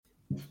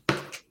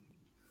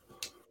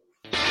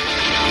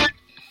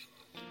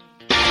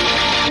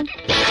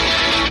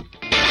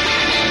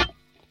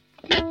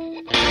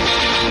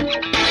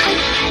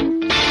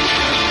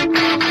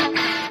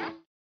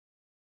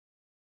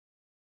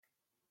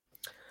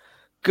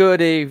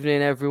Good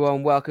evening,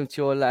 everyone. Welcome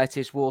to your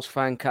latest Wolves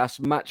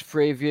Fancast match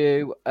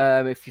preview.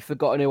 If you've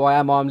forgotten who I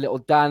am, I'm Little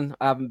Dan.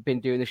 I haven't been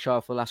doing the show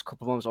for the last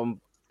couple of months.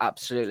 I'm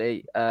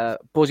absolutely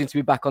buzzing to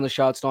be back on the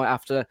show tonight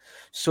after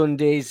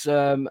Sunday's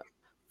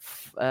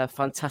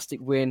fantastic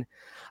win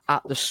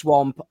at the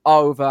Swamp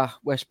over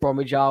West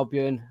Bromwich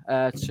Albion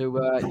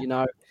to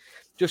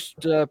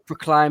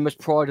proclaim as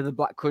pride of the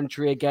Black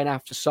Country again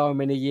after so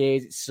many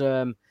years. It's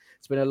been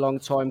a long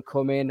time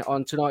coming.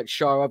 On tonight's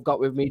show, I've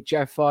got with me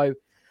Jeffo.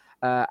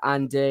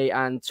 Andy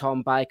and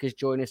Tom Baker's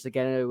joined us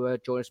again, who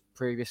joined us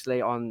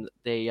previously on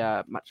the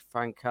Match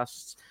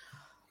Fancasts.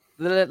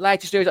 The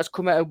latest news that's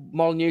come out of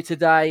Molyneux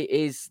today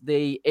is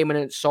the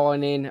imminent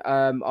signing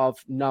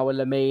of Noah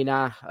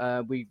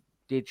Lemina. We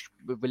did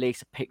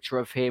release a picture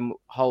of him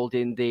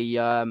holding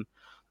the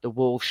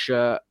Wolves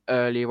shirt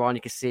earlier on.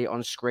 You can see it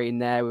on screen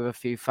there with a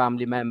few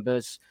family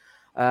members.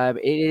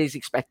 It is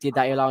expected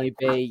that he'll only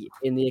be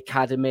in the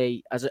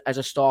academy as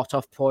a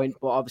start-off point,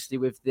 but obviously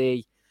with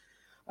the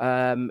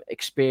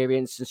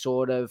experience and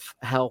sort of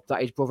help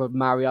that his brother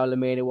Mario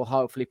Lemina will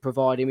hopefully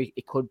provide him.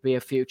 He could be a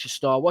future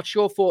star. What's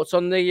your thoughts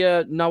on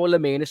the Noah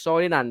Lemina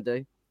signing,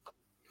 Andy?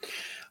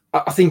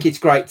 I think it's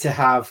great to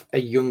have a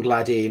young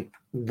lad in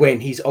when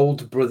his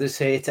older brother's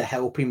here to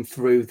help him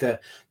through the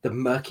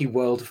murky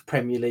world of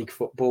Premier League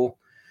football.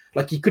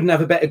 Like, you couldn't have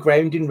a better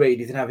grounding,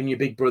 really, than having your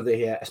big brother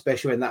here,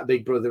 especially when that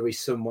big brother is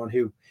someone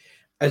who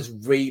has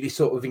really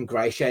sort of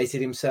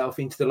ingratiated himself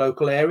into the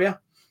local area.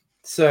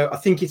 So I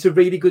think it's a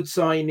really good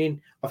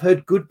signing. I've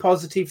heard good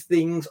positive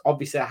things.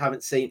 Obviously, I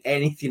haven't seen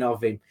anything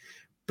of him,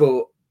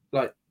 but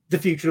like the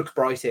future looks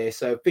bright here.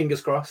 So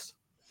fingers crossed.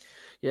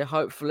 Yeah,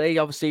 hopefully.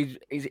 Obviously,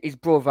 his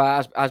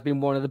brother has been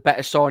one of the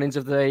better signings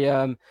of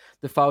the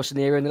Fosun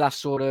era in the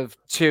last sort of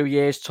 2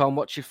 years. Tom,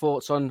 what's your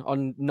thoughts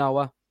on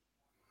Noah?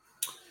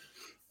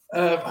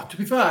 To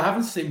be fair, I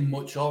haven't seen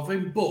much of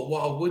him, but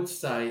what I would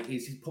say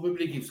is he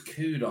probably gives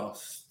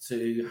kudos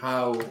to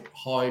how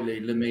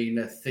highly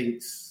Lemina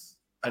thinks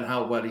and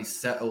how well he's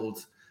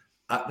settled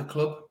at the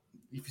club,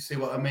 if you see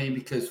what I mean.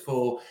 Because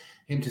for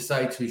him to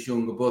say to his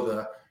younger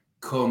brother,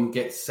 come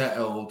get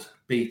settled,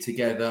 be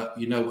together,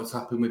 you know what's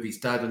happened with his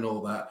dad and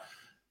all that,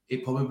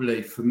 it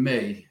probably, for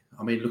me,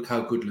 I mean, look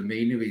how good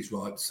Lemina is,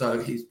 right? So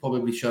it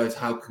probably shows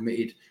how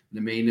committed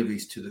Lemina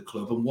is to the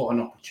club and what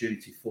an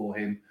opportunity for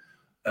him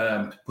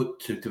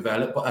to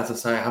develop. But as I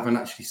say, I haven't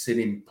actually seen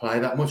him play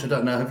that much. I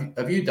don't know.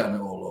 Have you done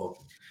it all? Or?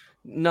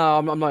 No,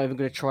 I'm not even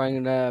going to try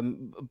and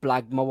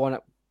blag my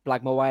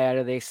way out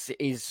of this.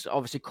 He's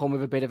obviously come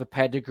with a bit of a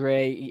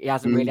pedigree. He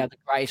hasn't really had the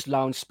greatest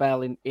loan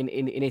spell in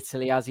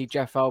Italy, has he,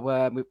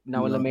 Jeffo, with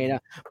Noah Lemina?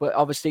 But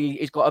obviously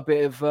he's got a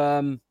bit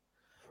of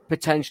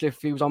potential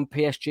if he was on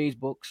PSG's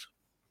books.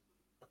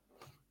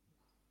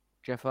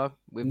 Jeffo?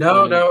 I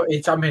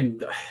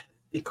mean,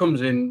 he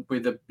comes in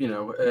with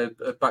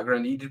a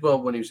background. He did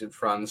well when he was in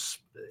France.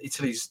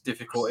 Italy's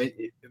difficult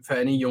for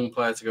any young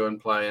player to go and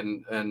play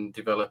and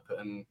develop.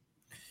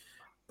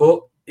 But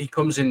he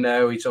comes in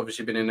now. He's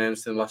obviously been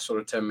announced in the last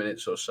sort of 10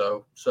 minutes or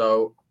so.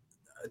 So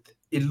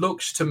it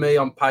looks to me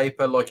on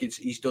paper like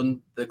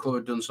the club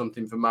had done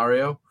something for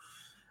Mario,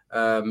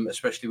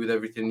 especially with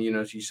everything,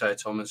 as you say,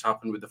 Tom, has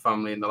happened with the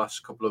family in the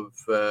last couple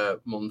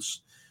of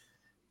months,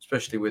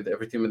 especially with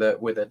everything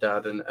with their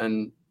dad.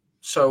 And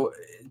so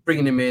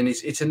bringing him in,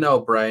 it's a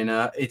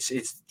no-brainer.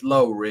 It's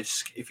low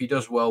risk. If he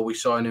does well, we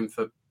sign him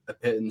for a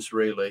pittance,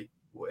 really,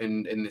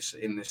 in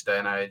this day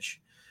and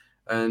age.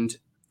 And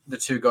the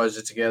two guys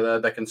are together.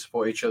 They can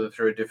support each other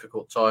through a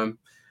difficult time.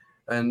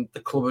 And the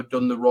club have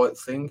done the right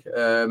thing,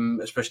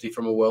 especially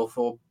from a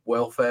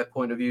welfare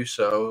point of view.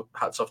 So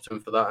hats off to them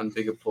for that and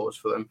big applause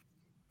for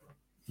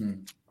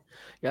them.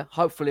 Yeah,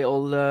 hopefully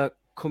it'll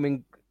come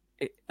in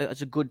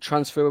as a good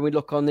transfer when we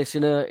look on this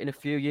in a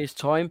few years'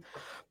 time.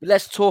 But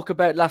let's talk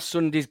about last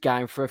Sunday's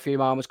game for a few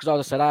moments, because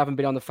as I said, I haven't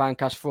been on the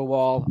Fancast for a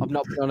while. I've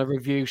not been on a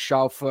review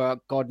show for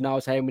God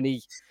knows how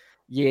many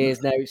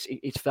years now.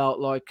 It's felt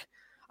like.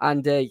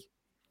 Andy,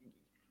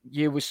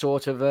 you were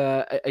sort of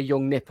a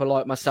young nipper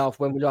like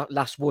myself when we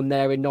last won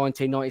there in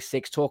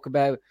 1996. Talk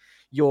about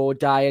your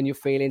day and your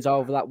feelings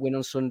over that win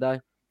on Sunday.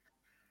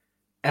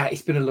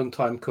 It's been a long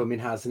time coming,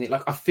 hasn't it?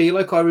 Like, I feel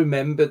like I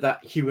remember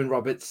that Ewan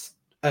Roberts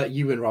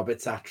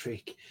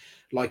hat-trick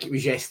like it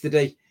was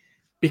yesterday,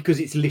 because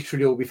it's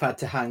literally all we've had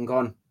to hang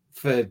on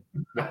for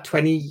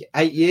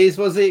 28 years,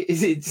 was it?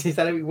 Is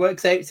that how it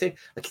works out to?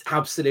 Like, it's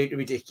absolutely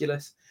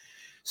ridiculous.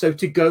 So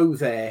to go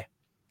there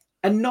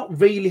and not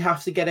really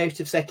have to get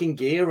out of second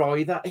gear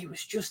either, it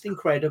was just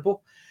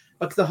incredible.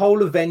 Like, the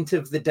whole event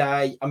of the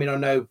day, I mean, I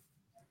know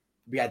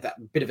we had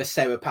that bit of a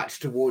sour patch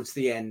towards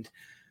the end,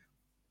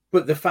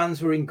 but the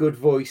fans were in good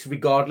voice,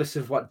 regardless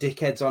of what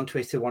dickheads on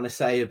Twitter want to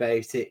say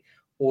about it.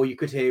 All you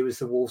could hear was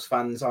the Wolves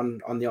fans on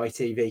the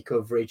ITV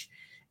coverage.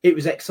 It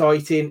was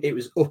exciting. It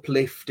was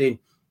uplifting.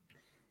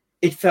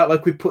 It felt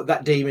like we put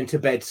that demon to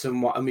bed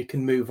somewhat, and we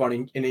can move on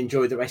and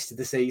enjoy the rest of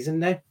the season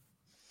now.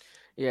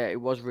 Yeah,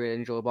 it was really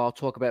enjoyable. I'll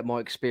talk about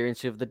my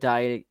experience of the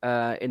day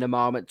in a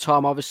moment.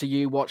 Tom, obviously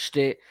you watched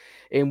it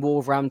in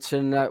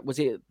Wolverhampton. Was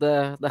it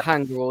the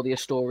Hangar or the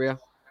Astoria?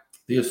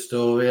 The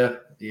Astoria,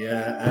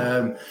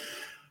 yeah.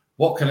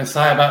 What can I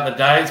say about the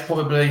day? It's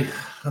probably,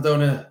 I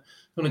don't want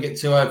to get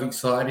too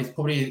overexcited. It's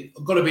probably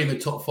got to be in the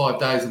top 5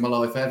 days of my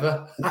life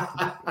ever.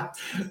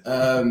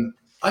 I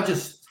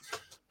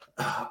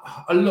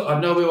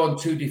know we're on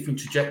 2 different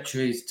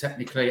trajectories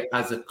technically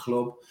as a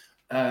club.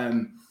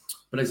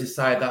 But as you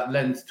say, that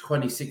length,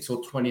 26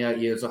 or 28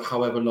 years or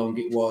however long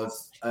it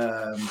was,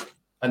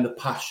 and the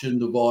passion,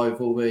 the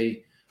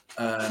rivalry,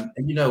 and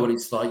you know what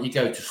it's like. You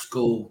go to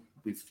school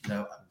with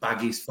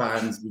Baggies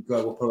fans. We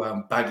grow up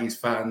around Baggies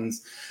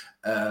fans.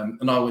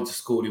 And I went to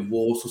school in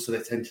Warsaw, so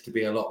there tended to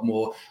be a lot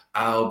more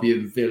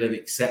Albion, Villa,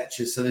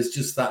 etc. So there's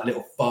just that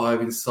little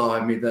fire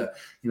inside me that,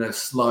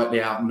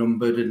 slightly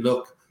outnumbered. And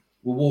look,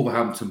 we're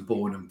Wolverhampton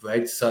born and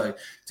bred. So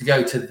to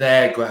go to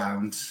their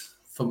ground,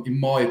 in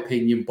my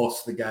opinion,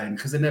 boss the game,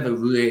 because they never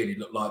really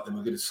looked like they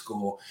were going to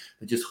score.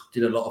 They just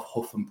did a lot of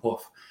huff and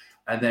puff.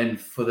 And then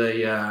for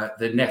the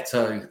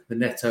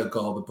Neto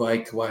goal, the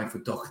breakaway, and for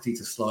Doherty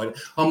to slide,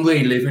 I'm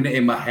reliving it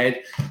in my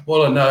head.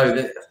 Well, I know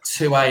that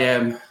 2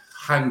 a.m.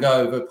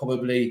 hangover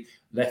probably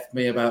left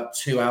me about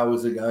 2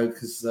 hours ago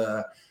because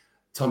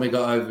Tommy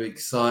got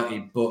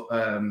overexcited. But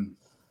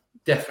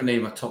definitely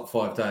my top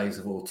 5 days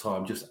of all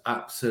time. Just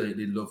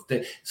absolutely loved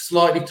it.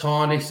 Slightly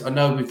tarnished, I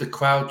know, with the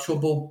crowd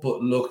trouble, but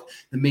look,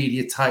 the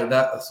media take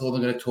that. That's all they're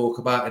going to talk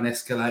about and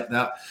escalate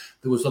that.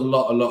 There was a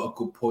lot of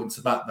good points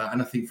about that.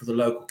 And I think for the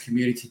local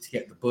community to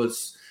get the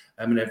buzz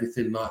and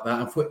everything like that.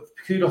 And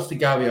kudos to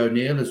Gary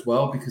O'Neill as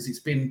well, because it's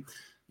been,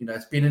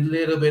 it's been a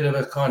little bit of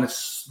a kind of,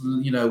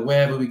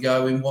 where are we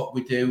going, what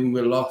we're doing,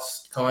 we're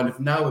lost kind of.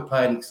 Now we're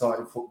playing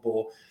exciting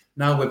football.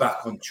 Now we're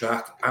back on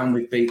track, and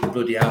we've beat the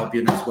bloody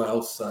Albion as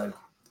well. So,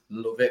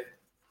 love it.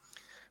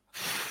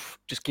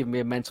 Just give me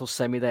a mental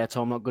semi there,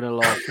 Tom. I'm not going to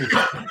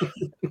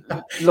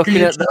lie. Looking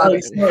at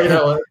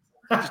that,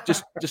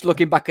 just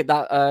looking back at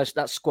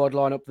that squad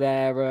line up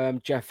there,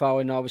 Jeffo,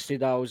 and obviously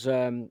those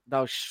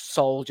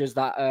soldiers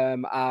that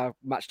our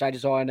match day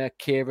designer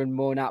Kieran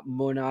Munn at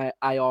Munn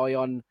AI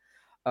on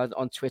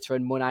Twitter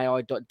and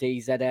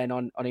munai.dzn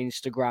on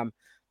Instagram.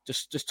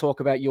 Just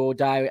talk about your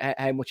day,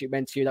 how much it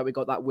meant to you that we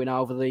got that win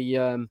over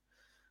the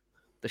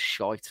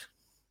shite.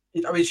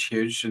 I mean, it's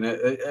huge, isn't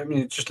it? I mean,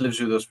 it just lives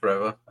with us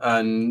forever.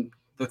 And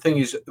the thing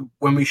is,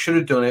 when we should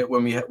have done it,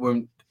 when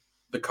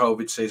the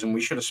COVID season, we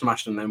should have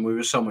smashed them then. We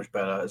were so much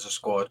better as a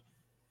squad.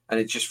 And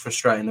it's just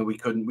frustrating that we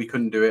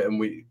couldn't do it, and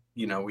we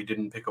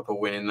didn't pick up a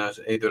win in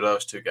either of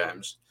those 2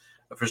 games.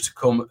 For us to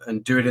come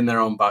and do it in their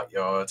own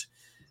backyard.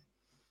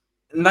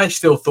 And they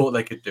still thought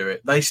they could do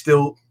it. They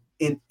still,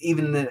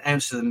 even the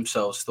ounce of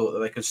themselves, thought that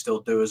they could still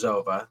do us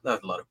over.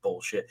 That's a lot of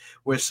bullshit.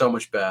 We're so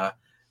much better.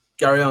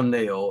 Gary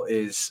O'Neill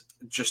is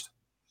just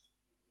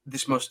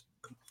this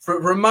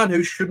for a man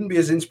who shouldn't be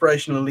as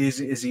inspirational as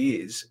he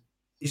is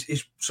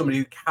somebody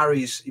who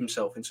carries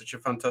himself in such a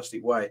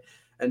fantastic way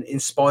and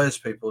inspires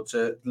people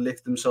to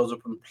lift themselves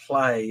up and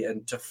play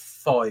and to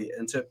fight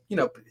and to,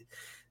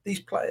 these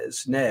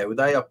players now,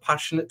 they are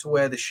passionate to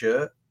wear the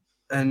shirt.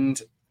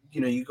 And,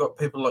 you've got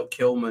people like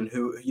Kilman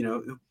who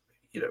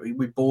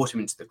we bought him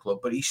into the club,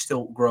 but he's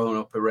still growing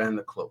up around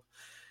the club.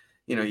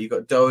 You've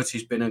got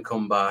Doherty's been and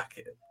come back.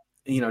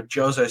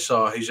 Jose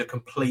Sarr, who's a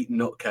complete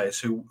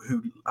nutcase, who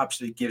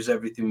absolutely gives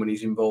everything when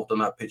he's involved on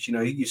that pitch.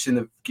 You've seen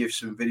them give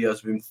some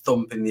videos of him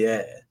thumping the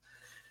air.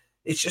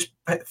 It just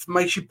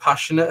makes you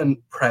passionate and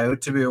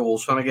proud to be a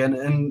Wolves fan again.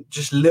 And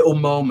just little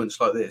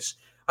moments like this.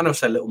 I know I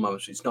say little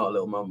moments, it's not a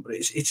little moment, but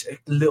it's a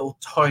little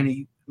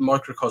tiny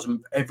microcosm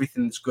of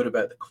everything that's good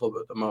about the club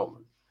at the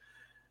moment.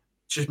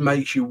 It just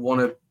makes you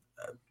want to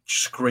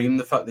scream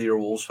the fact that you're a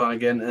Wolves fan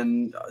again,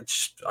 and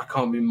I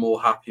can't be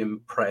more happy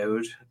and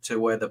proud to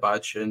wear the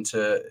badge and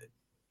to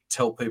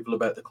tell people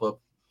about the club.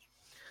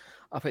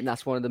 I think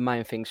that's one of the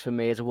main things for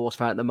me as a Wolves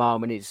fan at the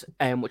moment is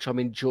how much I'm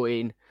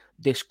enjoying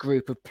this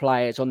group of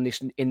players in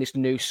this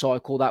new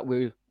cycle that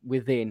we're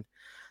within.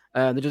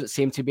 There doesn't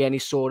seem to be any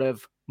sort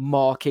of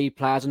marquee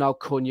players. I know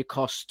Cunha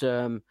cost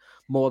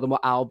more than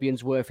what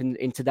Albion's worth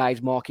in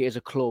today's market as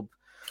a club.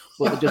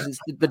 But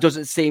there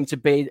doesn't seem to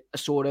be a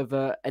sort of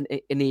an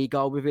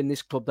ego within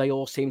this club. They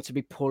all seem to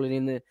be pulling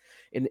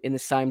in the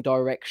same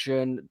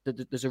direction.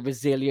 There's a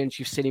resilience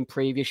you've seen in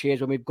previous years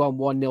when we've gone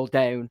 1-0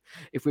 down.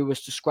 If we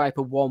was to scrape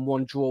a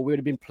 1-1 draw, we would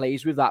have been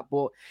pleased with that.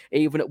 But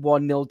even at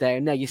 1-0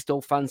 down, now you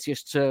still fancy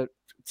us to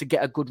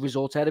get a good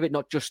result out of it,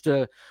 not just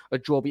a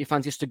draw, but you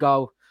fancy us to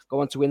go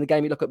on to win the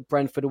game. You look at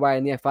Brentford away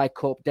in the FA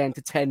Cup, down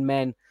to 10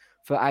 men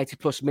for 80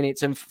 plus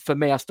minutes. And for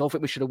me, I still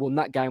think we should have won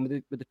that game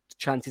with the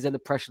chances and the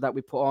pressure that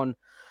we put on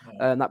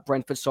that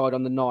Brentford side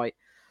on the night.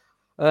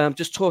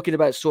 Just talking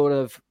about sort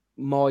of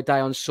my day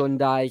on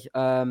Sunday,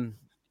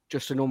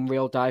 just an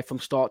unreal day from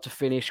start to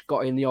finish.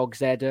 Got in the Og's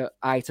Head at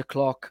 8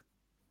 o'clock.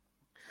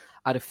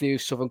 Had a few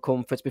Southern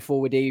Comforts before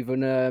we'd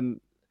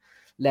even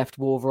left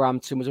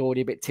Wolverhampton. Was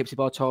already a bit tipsy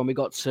by the time we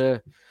got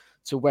to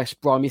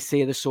West Brom. You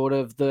see the sort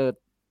of the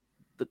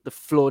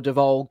flood of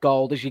old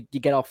gold as you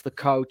get off the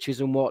coaches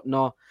and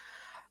whatnot.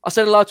 I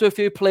said hello to a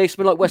few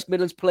policemen, like West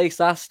Midlands Police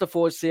asked. I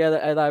thought to see how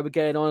they were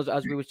getting on,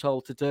 as we were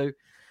told to do.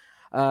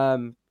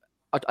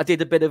 I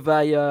did a bit of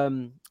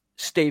a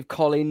Steve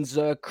Collins,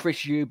 Chris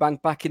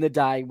Eubank back in the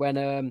day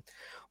when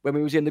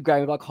we was in the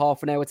ground with like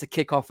half an hour to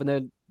kick off, and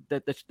then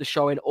the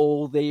showing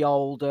all the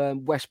old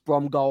West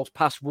Brom goals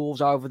past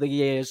Wolves over the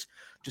years.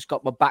 Just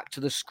got my back to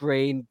the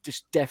screen,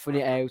 just deafing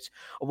it out.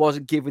 I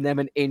wasn't giving them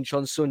an inch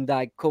on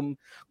Sunday. Come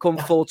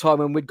full time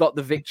when we got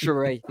the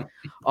victory,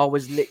 I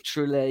was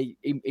literally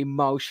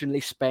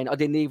emotionally spent. I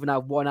didn't even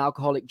have one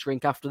alcoholic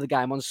drink after the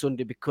game on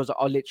Sunday because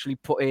I literally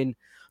put in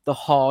the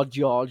hard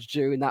yards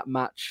during that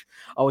match.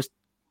 I was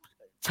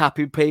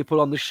tapping people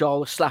on the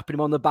shoulder, slapping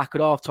them on the back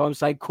at half time,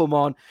 saying, "Come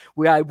on,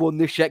 we ain't won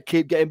this yet.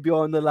 Keep getting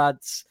behind the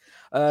lads."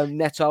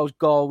 Neto's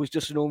goal was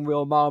just an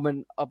unreal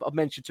moment. I've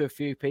mentioned to a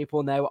few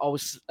people now. I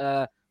was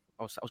going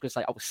to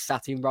say I was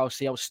sat in row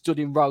C. I was stood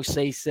in row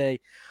CC.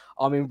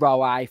 I'm in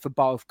row A for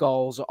both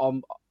goals.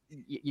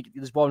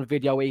 There's one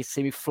video where you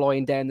see me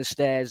flying down the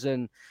stairs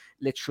and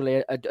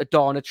literally a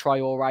Dana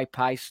Traore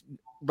pace,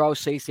 row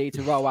CC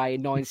to row A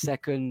in 9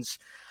 seconds.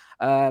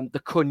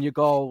 The Cunha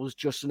goal was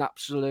just an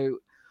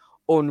absolute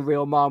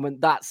unreal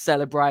moment. That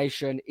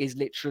celebration is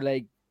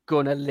literally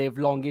gonna live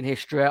long in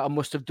history. I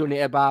must have done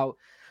it about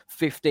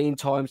 15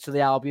 times to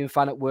the Albion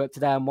fan at work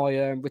today on my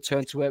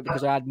return to work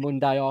because I had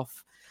Monday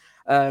off.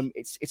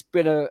 It's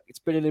been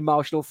an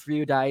emotional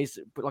few days,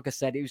 but like I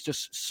said, it was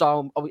just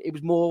it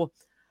was more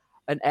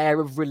an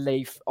air of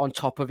relief on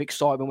top of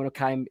excitement when I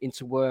came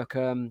into work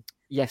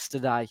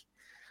yesterday.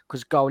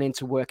 Because going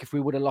into work, if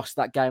we would have lost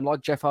that game,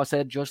 like Jeff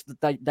said, just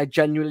that they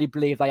genuinely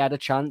believe they had a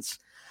chance.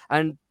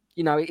 And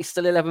you know, it's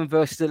still 11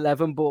 versus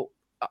 11, but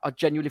I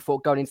genuinely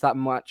thought going into that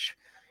match,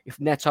 if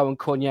Neto and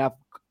Cunha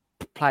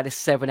played a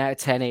 7 out of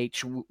 10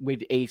 each,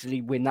 we'd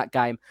easily win that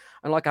game.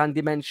 And like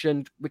Andy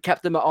mentioned, we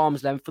kept them at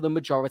arm's length for the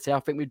majority. I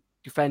think we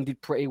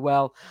defended pretty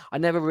well. I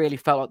never really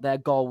felt like their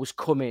goal was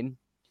coming.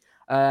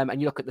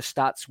 And you look at the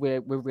stats, we're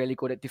really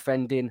good at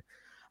defending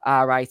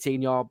our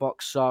 18-yard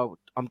box. So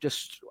I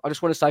just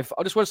want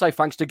to say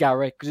thanks to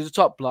Gary because he's a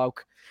top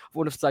bloke. I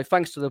want to say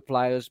thanks to the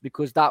players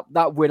because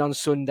that win on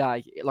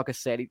Sunday, like I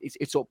said,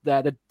 it's up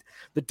there.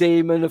 The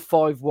demon of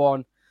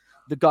 5-1,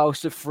 the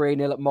ghost of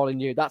 3-0 at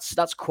Molineux.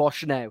 That's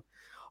quashed now.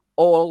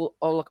 All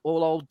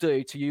I'll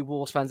do to you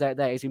Wolves fans out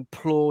there is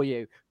implore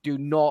you, do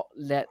not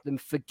let them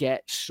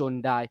forget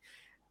Sunday.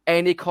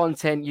 Any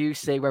content you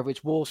see, whether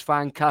it's Wolves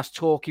Fancast,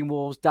 Talking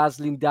Wolves,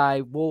 Dazzling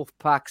Day,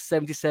 Wolfpack,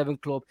 77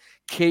 Club,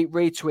 keep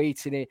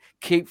retweeting it,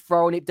 keep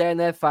throwing it down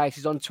their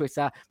faces on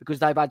Twitter because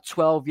they've had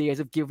 12 years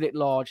of giving it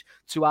large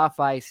to our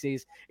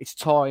faces. It's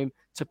time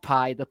to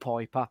pay the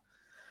piper.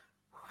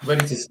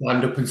 Ready to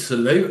stand up and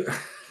salute.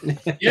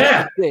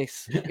 Yeah.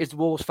 This is the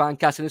Wolves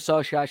Fancast in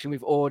association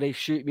with Audi,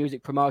 Shoot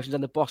Music Promotions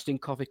and the Boston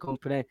Coffee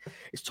Company.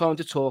 It's time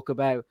to talk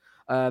about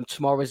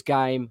tomorrow's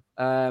game.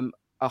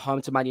 At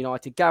home to Man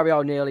United. Gary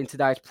O'Neill in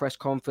today's press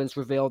conference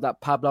revealed that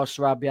Pablo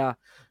Sarabia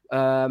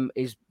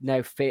is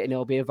now fit and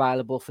he'll be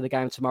available for the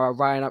game tomorrow.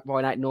 Ryan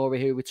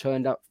Aït-Nouri, who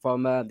returned up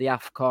from the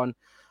AFCON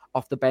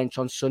off the bench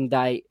on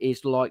Sunday,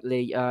 is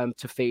likely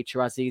to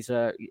feature as he's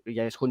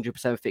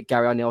 100% fit,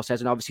 Gary O'Neill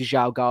says. And obviously,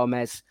 João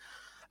Gomez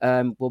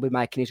will be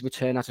making his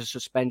return after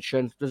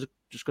suspension.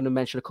 Just going to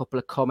mention a couple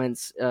of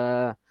comments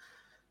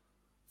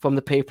from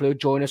the people who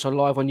join us on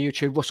live on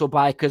YouTube. Russell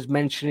Baker's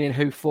mentioning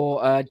who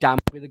thought Dan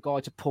would be the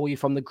guy to pull you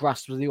from the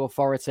grasp of the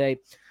authority.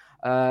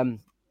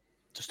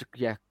 Just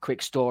a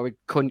quick story.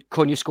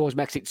 Cunha scores,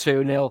 makes it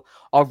 2-0.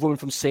 I've run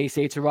from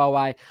CC to row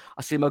A.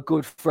 I see my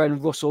good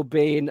friend Russell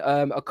being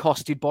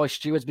accosted by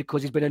stewards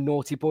because he's been a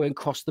naughty boy and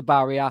crossed the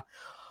barrier.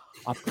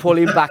 I pull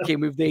him back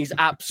in with these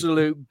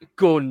absolute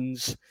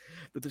guns.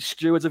 But the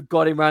stewards have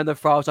got him round the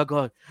throat. I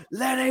go,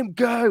 let him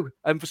go.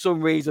 And for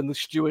some reason, the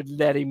steward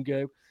let him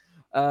go.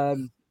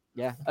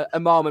 A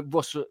moment.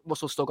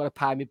 Russell still got to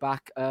pay me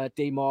back.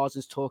 D.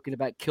 Marsden's talking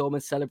about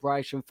Kilman's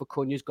celebration for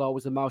Cunha's goal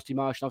was the most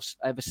emotion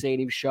I've ever seen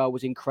him show.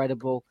 Was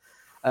incredible.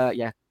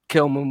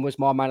 Kilman was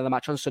my man of the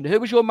match on Sunday. Who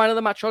was your man of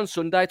the match on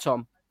Sunday,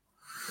 Tom?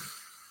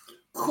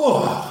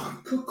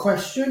 Good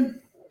question.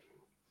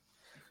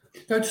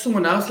 Go to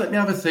someone else. Let me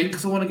have a think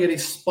because I want to get it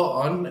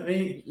spot on.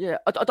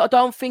 I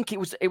don't think it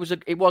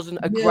wasn't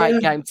a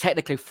great game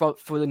technically for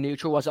the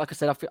neutral. Was it? Like I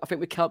said, I think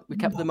we kept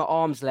them at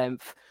arm's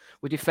length.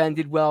 We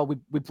defended well.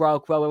 We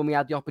broke well when we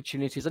had the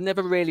opportunities. I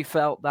never really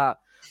felt that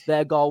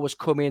their goal was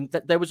coming.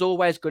 That there was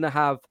always going to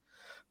have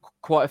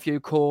quite a few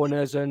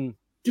corners and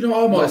do you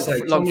know what I might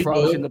say? Long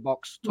throws in the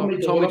box. Tommy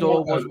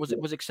Doyle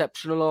was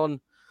exceptional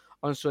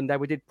on Sunday.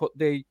 We did put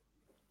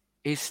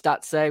his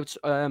stats out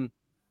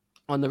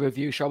on the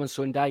review show on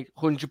Sunday.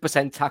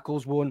 100%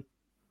 tackles won,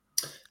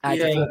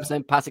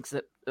 84% pass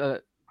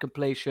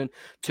completion,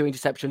 2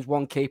 interceptions,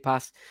 1 key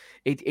pass.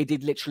 He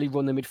did literally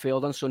run the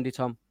midfield on Sunday,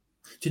 Tom.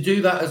 To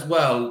do that as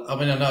well, I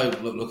mean, I know,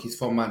 look, he's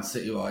from Man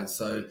City, right?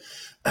 So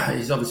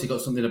he's obviously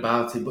got something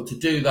about him. But to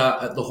do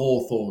that at the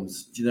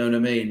Hawthorns, do you know what I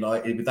mean?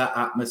 Like, with that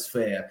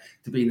atmosphere,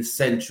 to be in the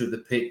centre of the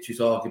pitch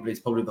is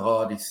arguably probably the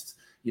hardest,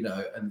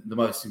 and the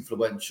most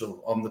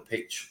influential on the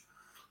pitch.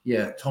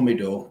 Yeah, Tommy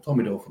Doyle for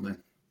me.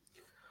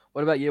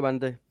 What about you,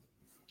 Andy?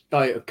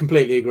 I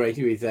completely agree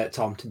with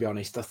Tom, to be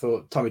honest. I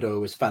thought Tommy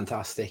Doyle was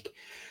fantastic.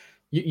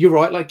 you're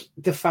right. Like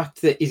the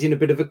fact that he's in a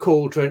bit of a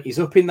cauldron, he's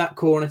up in that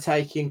corner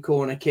taking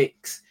corner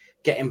kicks,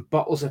 getting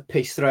bottles of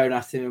piss thrown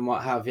at him and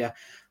what have you.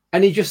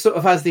 And he just sort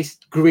of has this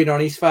grin on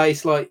his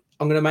face, like,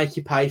 I'm going to make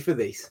you pay for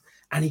this.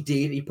 And he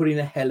did. He put in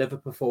a hell of a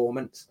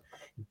performance.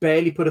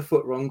 Barely put a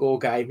foot wrong all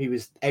game. He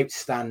was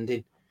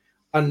outstanding.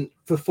 And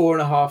for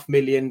 4.5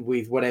 million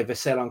with whatever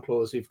sell-on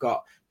clause we've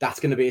got, that's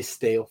going to be a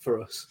steal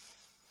for us.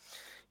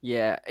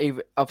 Yeah,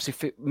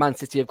 obviously Man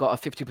City have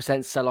got a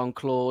 50% sell-on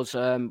clause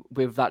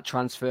with that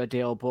transfer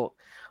deal, but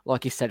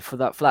like you said, for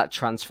that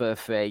transfer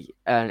fee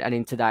and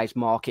in today's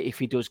market, if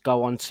he does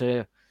go on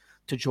to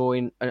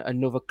join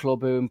another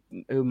club who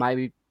may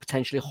be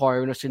potentially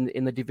hiring us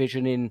in the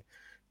division in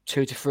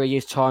 2 to 3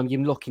 years' time,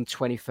 you're looking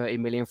 20-30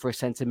 million for a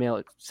centre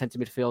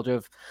midfielder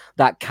of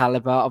that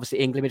calibre. Obviously,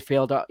 England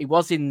midfielder. He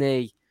was in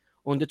the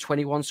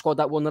under-21 squad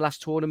that won the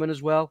last tournament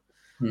as well.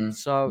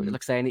 So,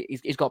 like I say,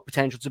 he's got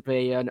potential to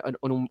be an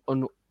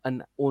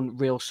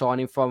unreal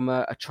signing from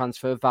a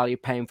transfer value,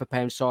 pound for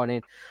pound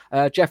signing.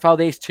 Jeff, how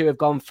these two have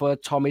gone for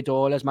Tommy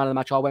Doyle as man of the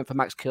match. I went for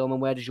Max Kilman.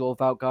 Where does your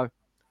vote go?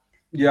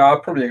 Yeah, I'll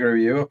probably agree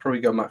with you. I'll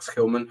probably go Max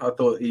Kilman. I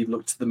thought he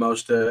looked the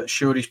most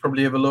assured he's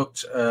probably ever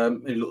looked.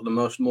 He looked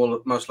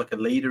the most like a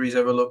leader he's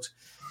ever looked.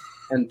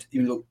 And he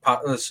looked,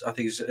 as I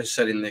think it's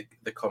said in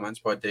the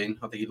comments by Dean,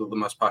 I think he looked the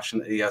most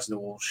passionate he has in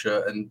the Wolves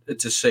shirt. And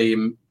to see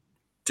him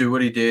do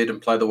what he did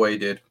and play the way he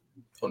did,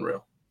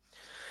 unreal.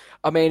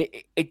 I mean,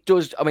 it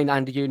does. I mean,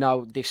 Andy, you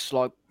know this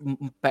like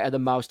better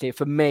than most here.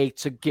 For me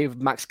to give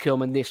Max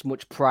Kilman this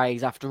much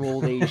praise after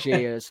all these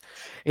years,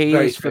 he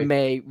is for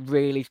me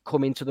really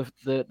coming to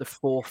the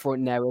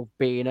forefront now of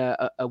being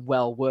a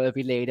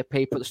well-worthy leader.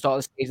 People at the start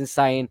of the season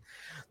saying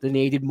they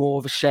needed more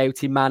of a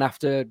shouting man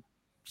after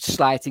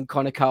slating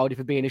Conor Cody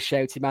for being a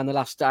shouting man the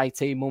last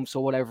 18 months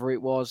or whatever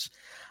it was.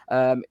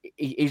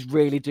 He's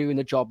really doing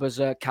the job as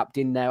a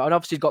captain now, and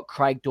obviously he's got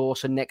Craig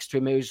Dawson next to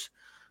him, who's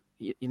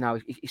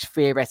he's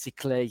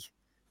theoretically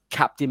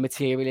captain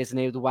material, isn't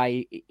he? The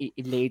way he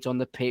leads on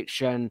the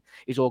pitch and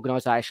his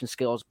organisation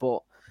skills.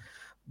 But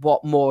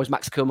what more has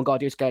Max Kilman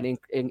got to do to get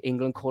in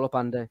England call up,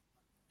 Andy?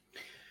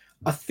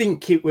 I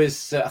think it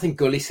was, I think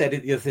Gully said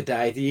it the other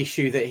day, the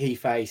issue that he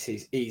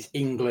faces is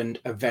England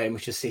are very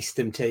much a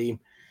system team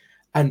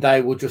and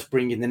they will just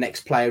bring in the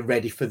next player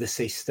ready for the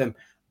system.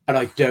 And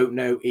I don't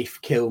know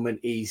if Kilman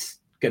is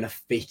going to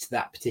fit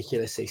that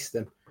particular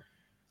system.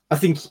 I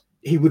think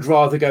he would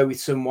rather go with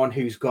someone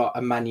who's got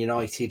a Man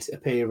United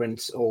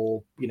appearance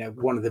or,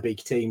 one of the big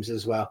teams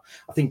as well.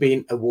 I think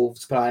being a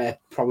Wolves player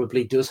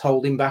probably does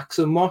hold him back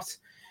somewhat.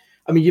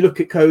 I mean, you look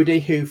at Cody,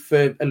 who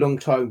for a long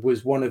time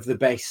was one of the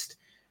best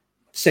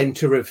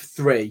centre of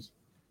three,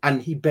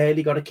 and he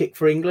barely got a kick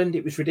for England.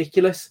 It was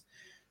ridiculous.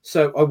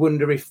 So I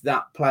wonder if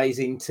that plays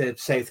into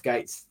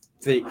Southgate's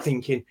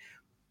thinking.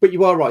 But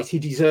you are right. He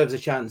deserves a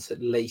chance at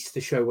least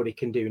to show what he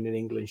can do in an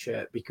England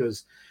shirt,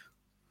 because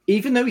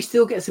even though he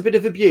still gets a bit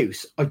of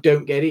abuse, I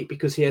don't get it,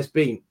 because he has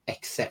been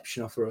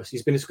exceptional for us.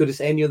 He's been as good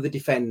as any other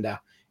defender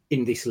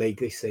in this league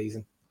this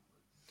season.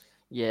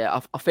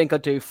 Yeah, I think I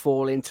do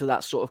fall into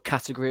that sort of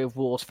category of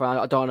Wolves fan.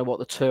 I don't know what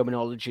the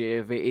terminology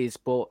of it is,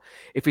 but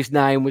if his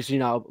name was,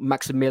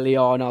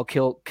 Maximiliano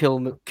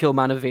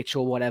Kilmanovic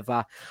or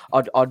whatever,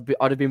 I'd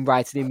have been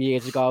writing him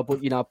years ago. But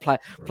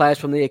players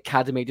from the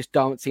academy just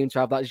don't seem to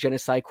have that je ne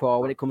sais quoi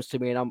when it comes to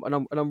me, and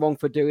I'm wrong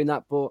for doing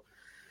that, but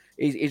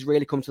he's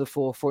really come to the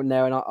forefront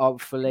there, and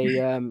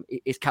hopefully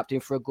he's captain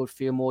for a good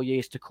few more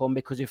years to come.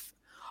 Because if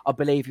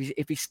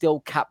he's still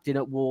captain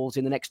at Wolves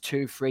in the next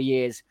 2-3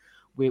 years,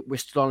 we're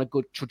still on a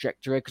good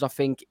trajectory. Because I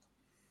think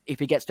if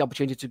he gets the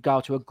opportunity to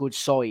go to a good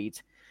side,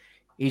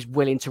 he's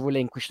willing to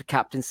relinquish the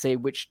captaincy,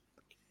 which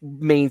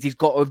means he's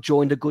got to have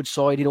joined a good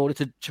side in order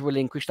to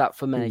relinquish that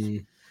for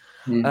me.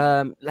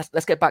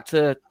 Let's get back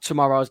to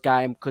tomorrow's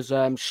game, because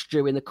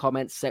Stu in the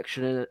comments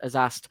section has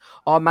asked,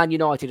 are Man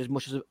United as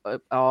much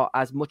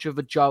of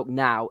a joke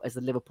now as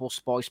the Liverpool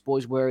Spice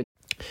Boys were?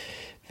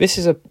 This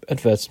is an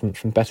advertisement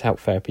from BetterHelp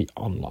Therapy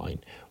Online.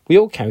 We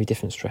all carry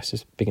different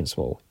stresses, big and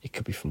small. It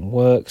could be from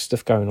work,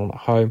 stuff going on at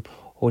home,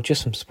 or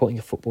just from supporting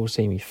a football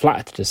team we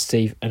flattered to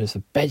deceive, and as the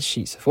bed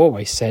sheets have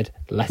always said,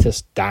 let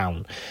us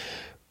down.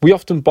 We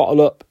often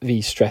bottle up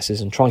these stresses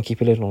and try and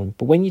keep a lid on them,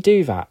 but when you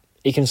do that,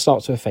 it can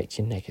start to affect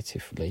you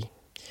negatively.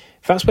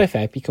 That's where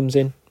therapy comes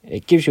in.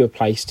 It gives you a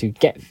place to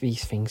get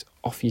these things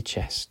off your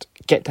chest,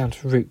 get down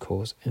to the root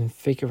cause, and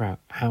figure out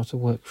how to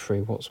work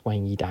through what's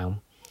weighing you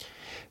down.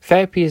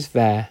 Therapy is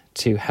there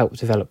to help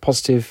develop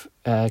positive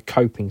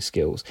coping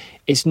skills.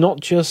 It's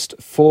not just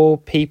for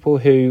people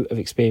who have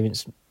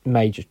experienced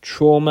major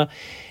trauma.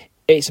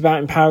 It's about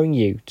empowering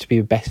you to be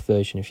the best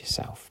version of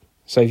yourself.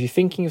 So if you're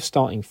thinking of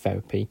starting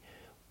therapy,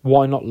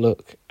 why not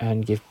look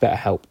and give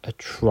BetterHelp a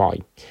try?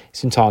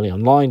 It's entirely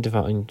online,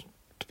 designed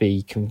to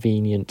be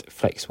convenient,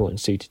 flexible and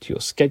suited to your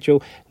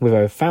schedule. With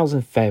over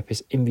 1,000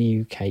 therapists in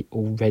the UK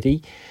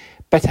already,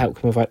 BetterHelp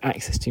can provide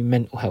access to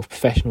mental health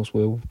professionals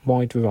with a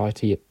wide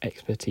variety of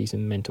expertise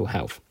in mental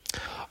health.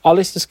 Our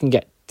listeners can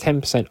get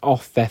 10%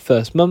 off their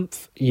first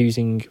month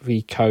using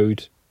the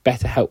code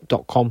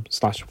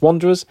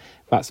betterhelp.com/wanderers.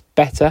 That's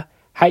better,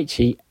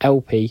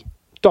 HELP,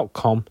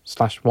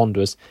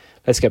 facebook.com/wanderers.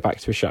 Let's get back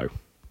to the show.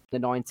 The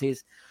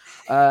 90s.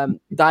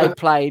 They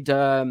played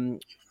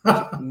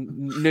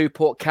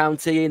Newport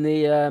County in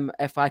the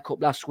FA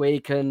Cup last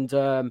week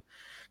and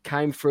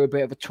came through a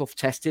bit of a tough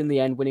test in the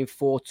end, winning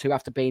 4-2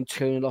 after being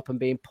 2-0 up and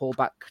being pulled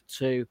back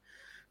to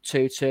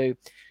 2-2.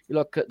 You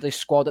look at the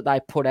squad that they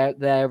put out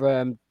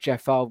there,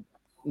 Jeffo,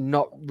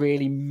 not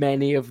really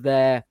many of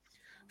their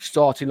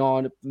starting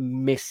line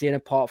missing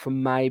apart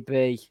from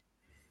maybe,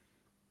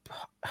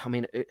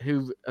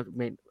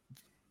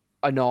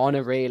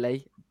 Onana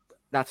really.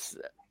 That's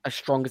as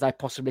strong as they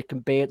possibly can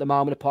be at the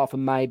moment, apart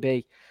from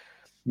maybe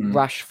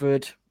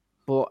Rashford.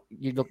 But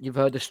you've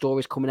heard the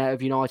stories coming out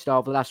of United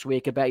over the last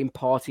week about him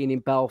partying in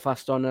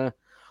Belfast on a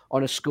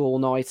school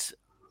night.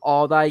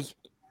 Are they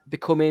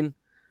becoming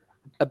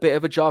a bit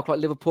of a joke like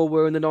Liverpool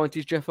were in the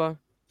 90s, Jeffo?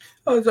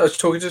 I was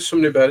talking to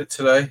somebody about it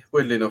today,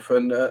 weirdly enough,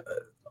 and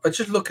I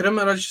just look at them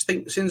and I just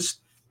think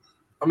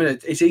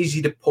it's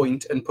easy to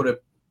point and put a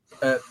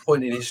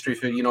point in history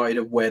for United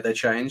of where they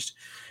changed,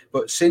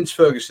 but since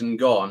Ferguson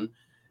gone,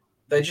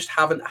 they just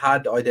haven't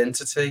had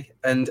identity.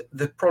 And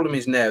the problem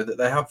is now that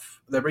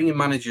they're bringing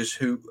managers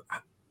who,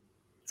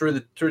 through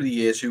the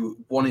years, who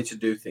wanted to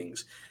do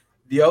things.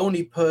 The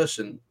only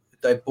person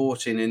they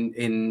brought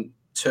in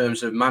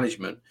terms of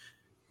management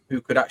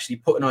who could actually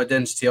put an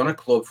identity on a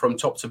club from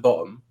top to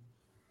bottom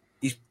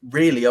is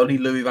really only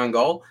Louis van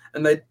Gaal,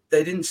 and they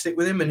didn't stick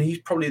with him, and he's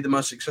probably the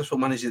most successful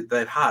manager that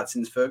they've had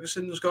since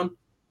Ferguson was gone,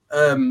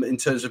 in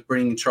terms of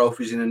bringing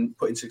trophies in and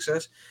putting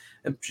success,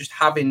 and just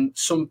having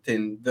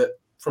something that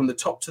from the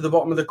top to the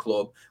bottom of the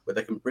club where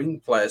they can bring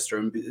players through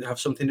and have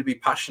something to be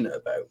passionate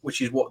about,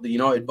 which is what the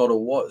United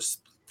model was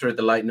through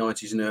the late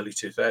 90s and early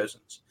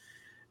 2000s.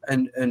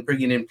 And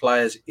bringing in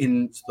players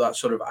in that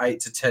sort of 8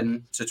 to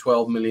 10 to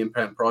 12 million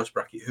pound price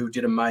bracket who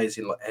did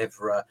amazing, like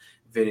Evra,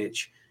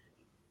 Vidic,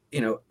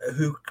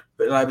 who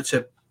were able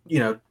to,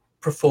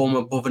 perform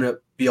above and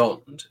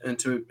beyond and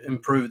to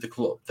improve the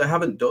club. They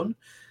haven't done.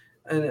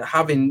 And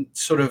having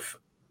sort of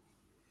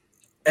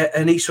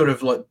any sort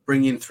of like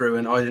bringing through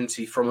an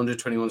identity from under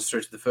 21s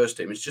through to the first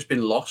team, it's just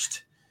been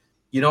lost.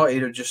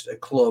 United are just a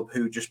club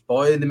who just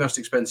buy the most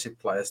expensive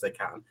players they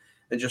can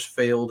and just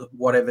field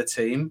whatever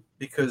team,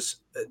 because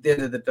at the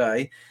end of the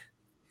day,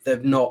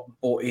 they've not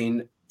brought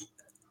in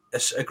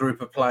a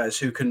group of players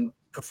who can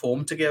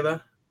perform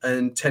together.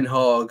 And Ten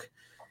Hag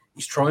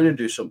is trying to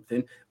do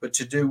something, but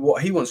to do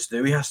what he wants to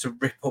do, he has to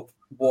rip up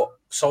what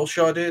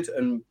Solskjaer did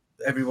and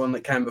everyone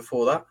that came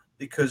before that,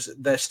 because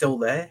they're still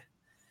there.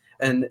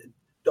 And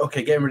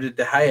okay, getting rid of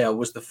De Gea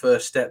was the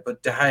first step,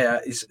 but De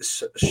Gea is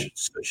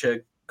such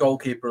a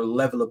goalkeeper a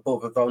level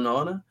above of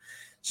Onana.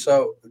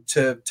 So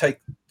to take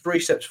 3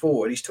 steps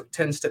forward, he's took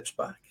 10 steps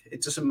back.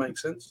 It doesn't make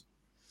sense.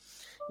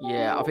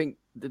 Yeah, I think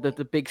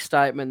the big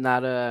statement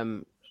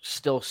that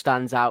still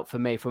stands out for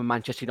me from a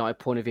Manchester United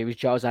point of view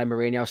is Jose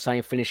Mourinho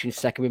saying finishing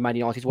second with Man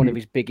United is one of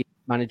his biggest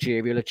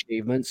managerial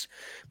achievements,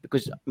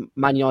 because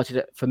Man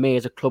United, for me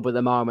as a club at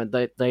the moment,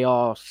 they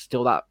are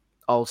still that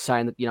old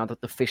saying that, that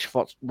the fish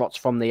rots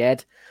from the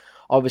head.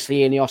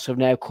 Obviously, Ineos have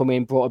now come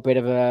in, brought a bit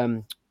of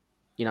a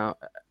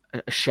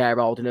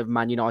shareholding of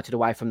Man United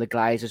away from the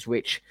Glazers,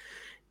 which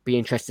be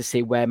interested to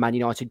see where Man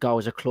United go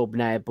as a club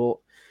now. But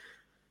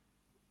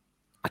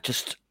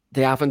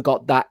they haven't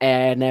got that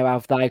air now,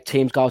 have they?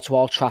 Teams go to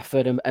Old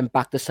Trafford and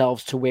back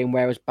themselves to win,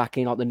 whereas back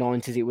in the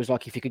 90s, it was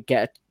like if you could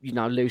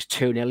lose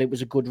 2-0, it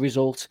was a good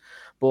result.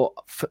 But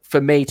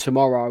for me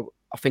tomorrow,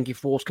 I think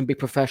if Wolves can be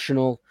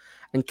professional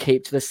and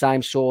keep to the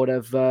same sort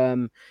of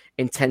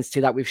intensity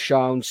that we've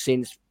shown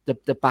since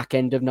the back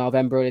end of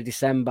November, early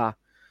December,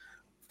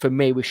 for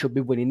me, we should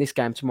be winning this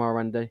game tomorrow,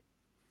 Andy.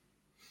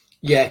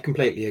 Yeah,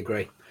 completely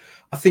agree.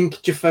 I think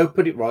Jafo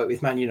put it right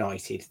with Man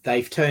United.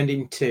 They've turned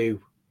into,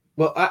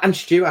 and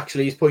Stu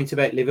actually, his point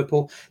about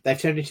Liverpool, they've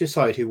turned into a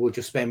side who will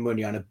just spend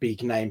money on a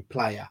big name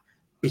player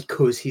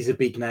because he's a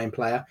big name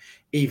player,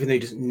 even though he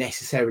doesn't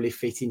necessarily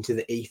fit into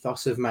the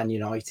ethos of Man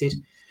United.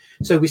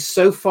 So we're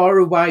so far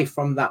away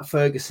from that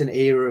Ferguson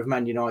era of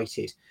Man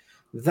United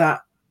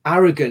that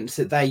arrogance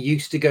that they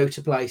used to go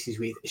to places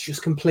with is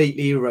just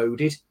completely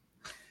eroded.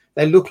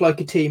 They look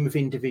like a team of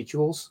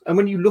individuals. And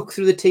when you look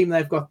through the team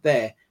they've got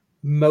there,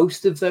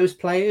 most of those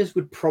players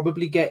would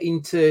probably get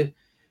into,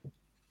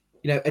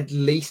 at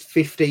least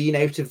 15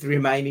 out of the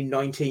remaining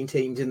 19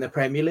 teams in the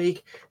Premier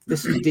League.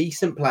 There's some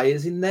decent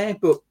players in there,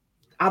 but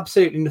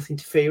absolutely nothing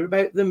to fear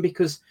about them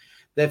because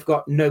they've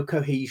got no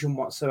cohesion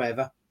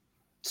whatsoever.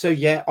 So,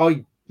 yeah,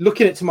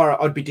 looking at tomorrow,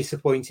 I'd be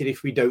disappointed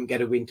if we don't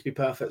get a win, to be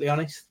perfectly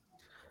honest.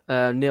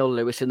 Neil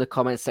Lewis in the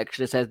comments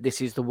section says, "This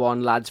is the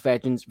one, lads.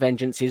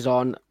 Vengeance is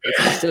on."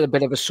 It's still a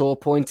bit of a sore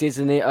point,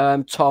 isn't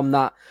it, Tom?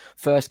 That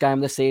first game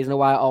of the season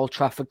away at Old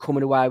Trafford,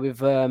 coming away with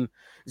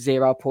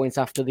 0 points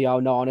after the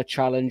Onana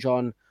challenge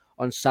on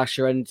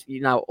Sasha, and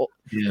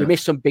we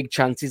missed some big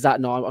chances that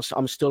night.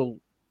 I'm still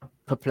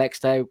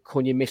perplexed how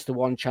can you miss the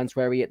one chance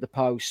where he hit the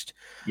post?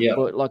 Yeah,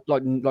 but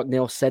like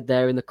Neil said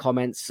there in the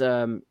comments,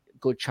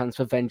 good chance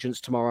for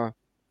vengeance tomorrow.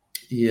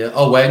 Yeah,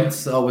 I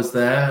was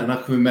there, and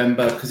I can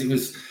remember because it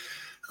was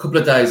couple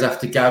of days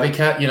after Gary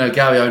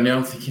O'Neill,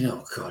 I'm thinking,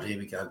 oh God, here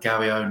we go,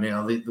 Gary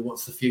O'Neill.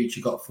 What's the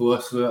future got for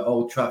us? We're at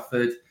Old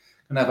Trafford,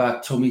 and have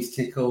our tummies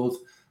tickled.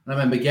 And I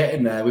remember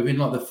getting there within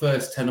like the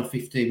first 10 or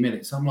 15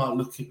 minutes. I'm like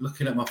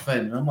looking at my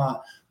friend, and I'm like,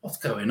 what's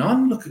going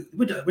on? Look,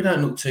 we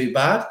don't look too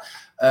bad.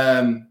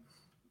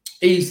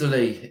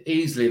 Easily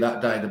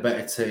that day, the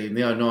better team.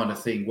 The 09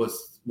 thing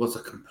was a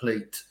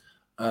complete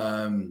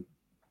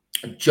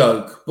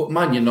joke. But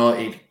Man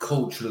United,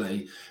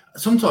 culturally,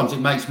 sometimes it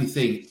makes me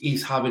think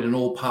he's having an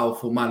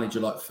all-powerful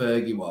manager like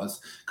Fergie was,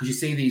 because you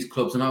see these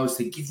clubs and I always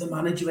think, give the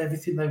manager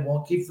everything they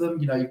want, give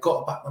them, you've got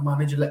to back the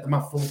manager, let them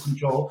have full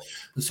control.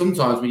 But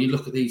sometimes when you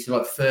look at these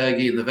like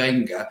Fergie and the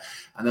Wenger,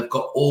 and they've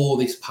got all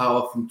this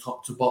power from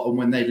top to bottom,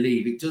 when they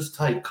leave, it does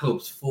take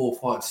clubs 4,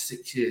 5,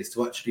 6 years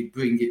to actually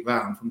bring it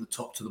round from the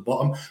top to the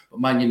bottom.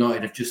 But Man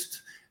United have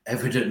just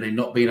evidently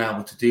not been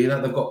able to do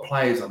that. They've got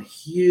players on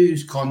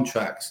huge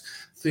contracts,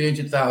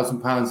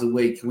 £300,000 a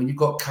week, and when you've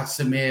got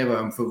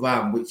Casemiro and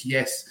Varane, which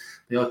yes,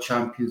 they are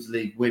Champions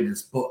League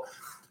winners, but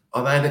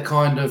are they the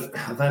kind of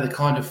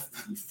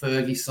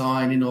Fergie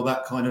signing or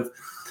that kind of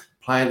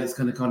player that's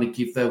going to kind of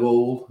give their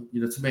all,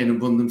 to me, and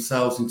run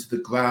themselves into the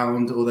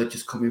ground, or they're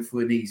just coming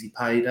for an easy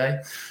payday?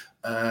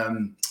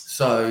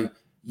 So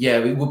yeah,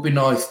 it would be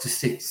nice to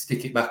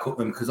stick it back up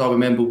them, because I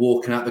remember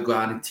walking out the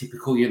ground in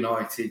typical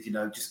United,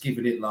 just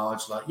giving it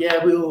large, like,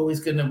 yeah, we're always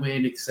going to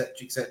win, etc.,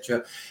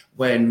 etc.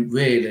 When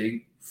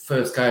really,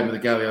 first game of the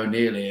Gary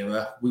O'Neill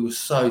era, we were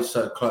so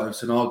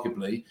close, and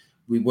arguably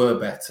we were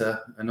better,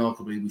 and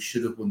arguably we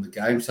should have won the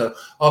game. So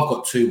I've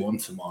got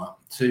 2-1 tomorrow.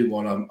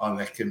 2-1, I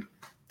reckon,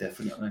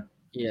 definitely.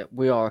 Yeah,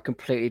 we are a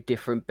completely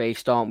different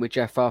beast, aren't we,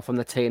 Jeffo, from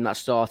the team that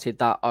started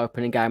that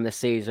opening game of the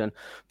season.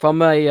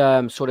 From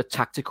a sort of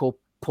tactical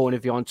point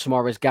of view on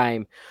tomorrow's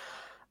game,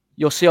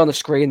 you'll see on the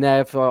screen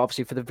there, for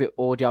the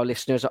audio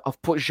listeners,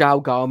 I've put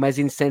João Gomez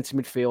in centre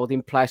midfield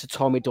in place of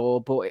Tommy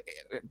Doyle, but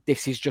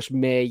this is just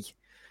me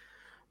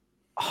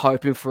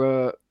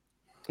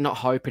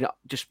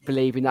just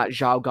believing that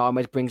João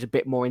Gomez brings a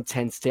bit more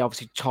intensity.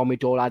 Obviously, Tommy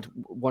Doyle had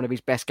one of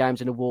his best games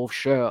in a Wolves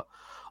shirt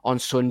on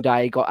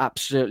Sunday. He got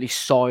absolutely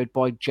side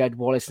by Jed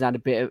Wallace and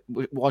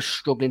was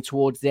struggling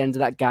towards the end of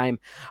that game.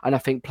 And I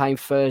think playing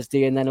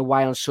Thursday and then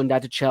away on Sunday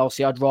to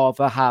Chelsea, I'd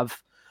rather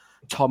have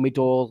Tommy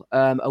Doyle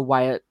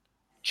away at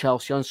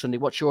Chelsea on Sunday.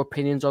 What's your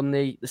opinions on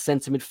the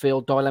centre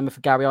midfield dilemma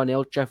for Gary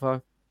O'Neill,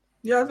 Jeffo?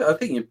 Yeah, I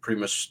think you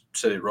pretty much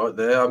said it right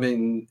there. I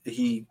mean,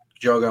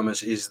 João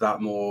Gomez is that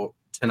more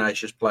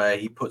tenacious player.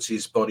 He puts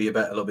his body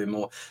about a little bit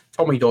more.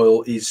 Tommy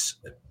Doyle is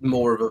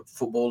more of a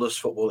footballer's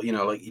football.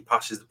 Like he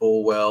passes the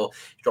ball well,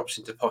 he drops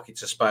into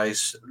pockets of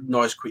space,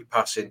 nice quick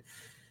passing.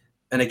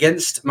 And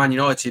against Man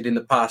United in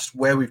the past,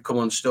 where we've come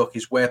unstuck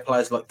is where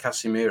players like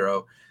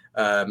Casemiro,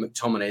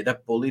 McTominay,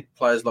 they've bullied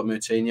players like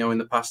Moutinho in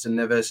the past and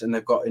Neves, and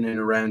they've got in and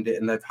around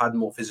it, and they've had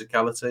more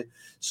physicality.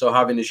 So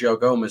having a João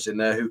Gomez in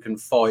there who can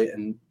fight,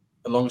 and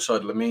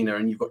alongside Lamina,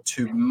 and you've got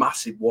two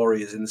massive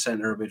warriors in the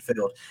centre of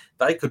midfield,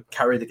 they could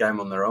carry the game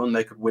on their own.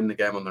 They could win the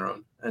game on their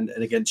own. And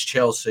against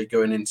Chelsea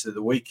going into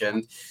the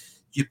weekend,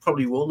 you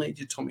probably will need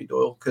your Tommy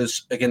Doyle,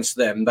 because against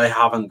them, they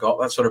haven't got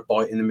that sort of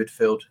bite in the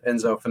midfield.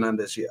 Enzo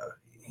Fernandez,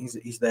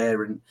 he's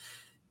there, and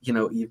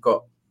you've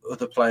got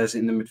other players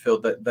in the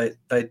midfield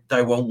that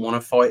they won't want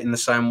to fight in the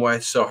same way.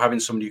 So having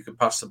somebody who can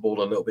pass the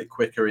ball a little bit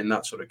quicker in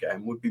that sort of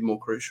game would be more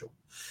crucial.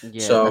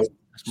 Yeah, so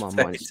that's my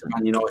mindset.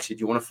 Man United,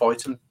 you want to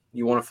fight them.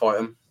 You want to fight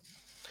them.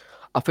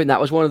 I think that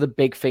was one of the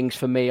big things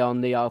for me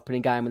on the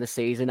opening game of the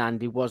season,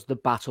 Andy, was the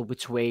battle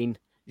between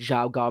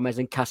João Gomez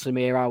and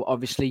Casemiro.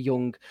 Obviously,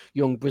 young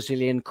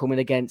Brazilian coming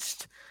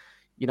against,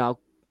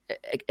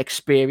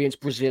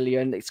 experienced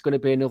Brazilian. It's going to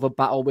be another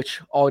battle,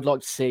 which I would like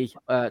to see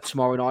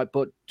tomorrow night.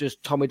 But does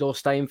Tommy Doyle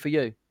stay in for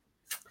you?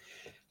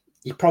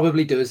 He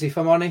probably does, if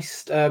I'm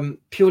honest,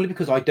 purely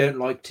because I don't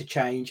like to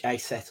change a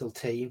settled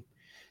team.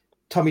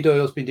 Tommy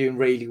Doyle's been doing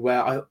really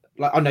well.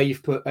 I know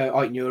you've put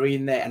Ait-Nouri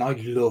in there, and I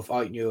love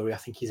Ait-Nouri. I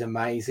think he's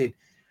amazing.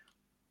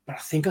 But I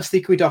think I'll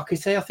stick with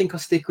Doherty. I think I'll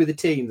stick with the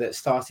team that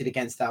started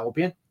against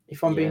Albion,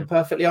 if I'm being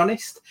perfectly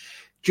honest,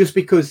 just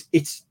because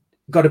it's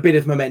got a bit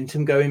of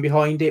momentum going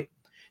behind it.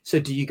 So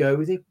do you go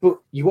with it? But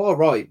you are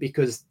right,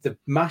 because the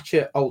match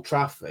at Old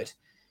Trafford,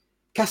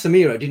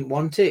 Casemiro didn't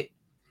want it.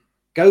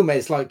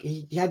 Gomez,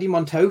 he had him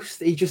on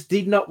toast. He just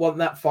did not want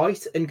that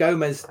fight, and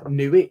Gomez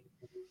knew it.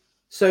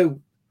 So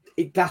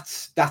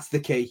that's the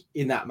key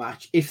in that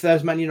match. If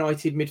those Man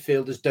United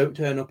midfielders don't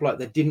turn up like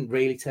they didn't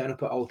really turn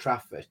up at Old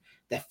Trafford,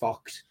 they're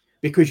fucked,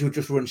 because you'll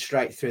just run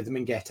straight through them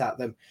and get at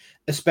them,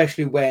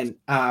 especially when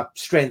our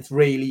strength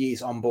really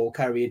is on ball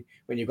carrying,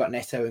 when you've got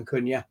Neto and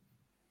Cunha.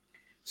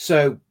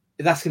 So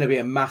that's going to be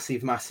a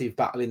massive, massive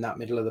battle in that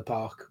middle of the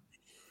park.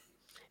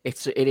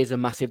 It is a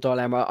massive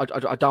dilemma.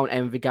 I don't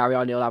envy Gary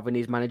O'Neill having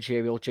his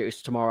managerial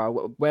duties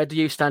tomorrow. Where do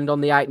you stand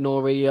on the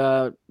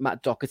Ait-Nouri,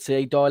 Matt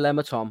Doherty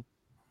dilemma, Tom?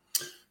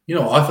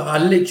 I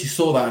literally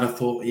saw that and I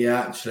thought,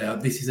 yeah, actually,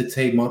 this is a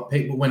team I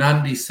pick. But when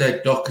Andy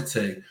said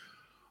Doherty,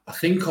 I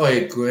think I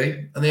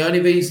agree. And the only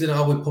reason I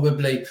would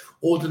probably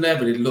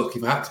ordinarily look,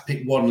 if I had to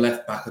pick one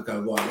left back, I'd go,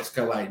 right, let's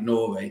go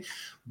Ait-Nouri.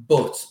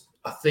 But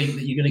I think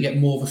that you're going to get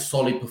more of a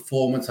solid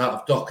performance out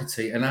of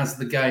Doherty. And as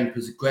the game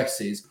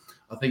progresses,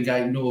 I think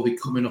Aït-Nouri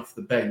coming off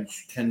the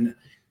bench can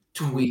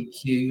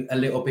tweak you a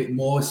little bit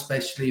more,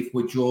 especially if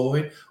we're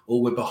drawing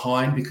or we're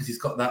behind, because he's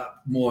got that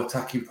more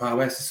attacking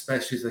prowess,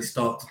 especially as they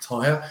start to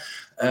tire.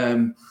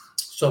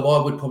 So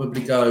I would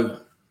probably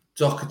go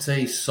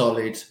Doherty,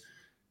 solid,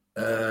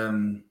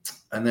 and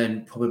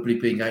then probably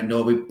being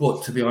Aït-Nouri.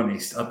 But to be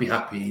honest, I'd be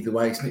happy either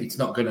way. It's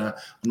not gonna.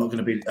 I'm not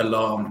gonna be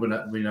alarmed when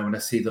I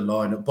see the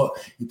lineup. But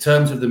in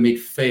terms of the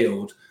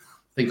midfield,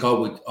 I think I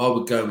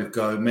would go with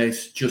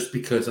Gomez, just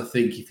because I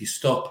think if you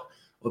stop,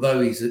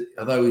 although he's a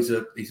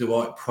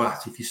right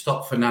prat, if you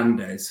stop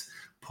Fernandes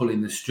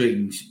pulling the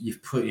strings,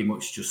 you've pretty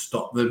much just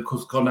stopped them,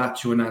 because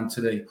Garnacho and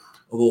Antony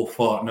are all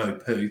fart no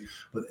poo,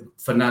 but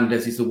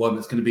Fernandes is the one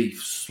that's going to be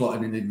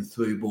slotting in the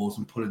through balls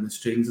and pulling the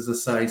strings, as I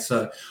say.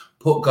 So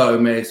put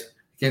Gomez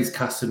against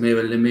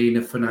Casemiro,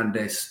 Lemina,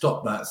 Fernandes,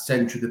 stop that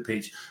centre of the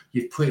pitch.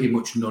 You've pretty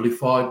much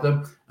nullified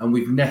them. And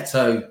with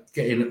Neto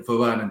getting at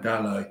Varane and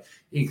Dalot,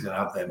 he's going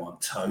to have them on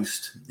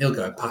toast. He'll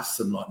go past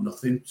them like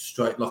nothing,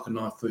 straight like a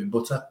knife through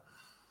butter.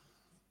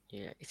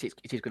 Yeah, it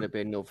is going to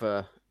be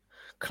another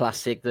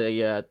classic.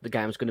 The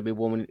game's going to be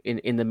won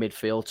in the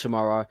midfield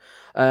tomorrow.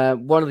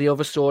 One of the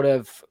other sort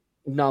of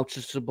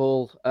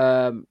noticeable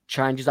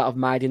changes that I've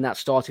made in that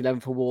starting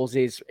 11 for Wolves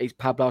is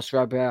Pablo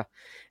Sarabia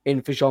in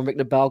for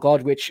Jean-Victor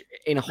Bellegarde, which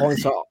in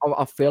hindsight,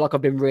 I feel like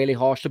I've been really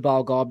harsh to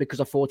Bellegarde,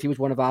 because I thought he was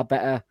one of our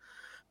better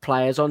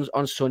players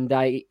on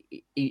Sunday.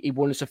 He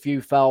won us a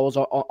few fouls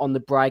on the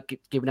break,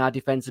 giving our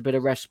defence a bit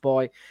of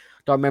respite.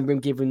 Don't remember him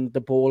giving the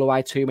ball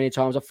away too many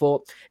times. I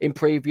thought in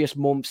previous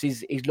months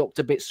he's looked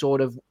a bit sort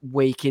of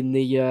weak in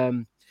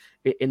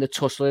the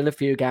tussle in a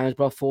few games,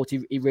 but I thought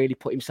he really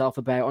put himself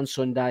about on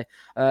Sunday.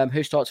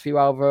 Who starts for you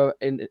over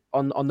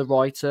on the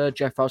right,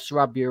 Jeffo,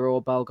 Sarabia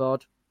or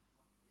Bellegarde?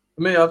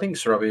 For me, I think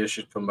Sarabia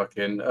should come back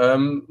in.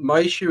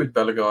 My issue with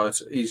Bellegarde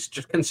is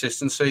just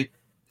consistency.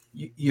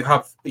 You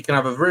can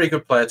have a very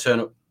good player turn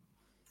up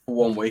for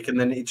 1 week, and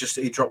then he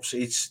drops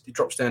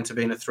down to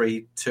being a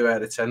 3-2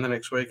 out of 10 the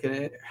next week.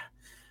 And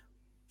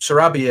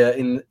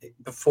Sarabia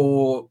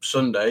before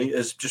Sunday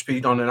has just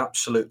been on an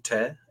absolute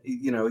tear.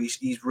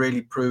 He's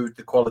really proved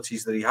the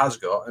qualities that he has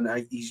got,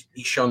 and he's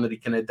shown that he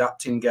can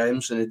adapt in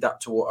games and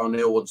adapt to what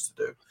O'Neill wants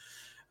to do.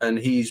 And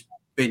he's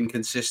been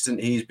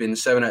consistent. He's been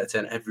 7 out of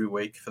 10 every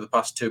week for the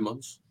past 2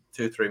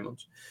 or 3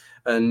 months.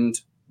 And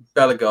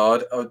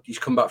Bellegarde, he's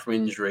come back from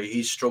injury.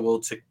 He's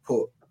struggled to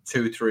put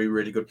 2-3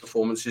 really good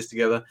performances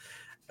together.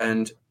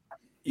 And,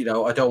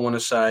 I don't want to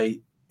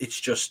say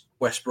it's just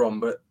West Brom,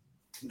 but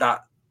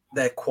that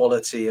their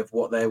quality of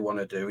what they want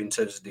to do in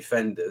terms of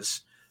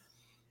defenders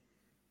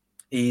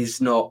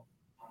is not,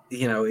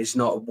 it's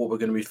not what we're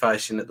going to be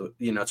facing at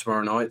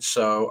tomorrow night.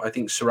 So I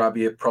think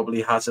Sarabia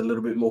probably has a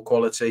little bit more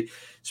quality,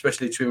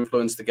 especially to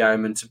influence the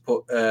game and to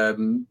put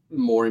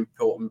more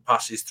important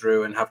passes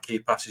through and have key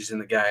passes in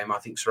the game. I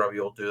think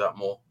Sarabia will do that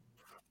more.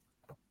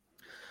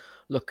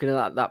 Looking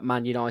at that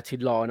Man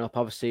United lineup,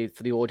 obviously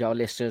for the audio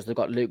listeners, they've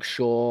got Luke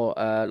Shaw,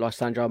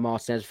 Lissandro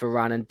Martinez,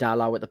 Varane and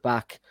Dalot at the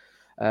back,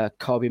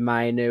 Kobe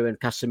Mainu and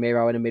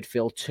Casemiro in the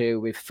midfield too,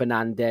 with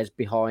Fernandes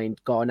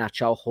behind,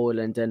 Garnacho,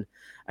 Højlund and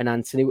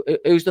Antony.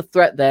 Who's the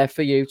threat there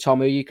for you, Tom?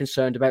 Who are you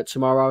concerned about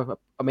tomorrow?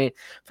 I mean,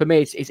 for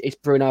me, it's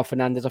Bruno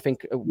Fernandes. I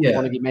think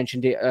one of you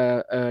mentioned it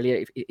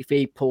earlier. If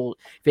he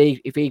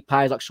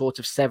plays like sort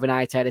of 7,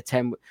 8 out of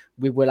 10,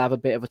 we will have a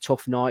bit of a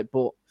tough night.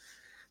 But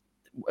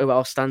who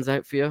else stands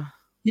out for you?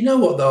 You know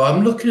what though?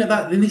 I'm looking at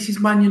that, and this is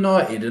Man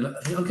United, and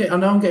I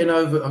know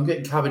I'm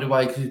getting carried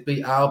away because he's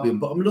beat Albion,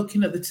 but I'm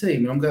looking at the team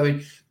and I'm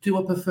going, do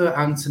I prefer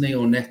Antony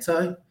or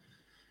Neto?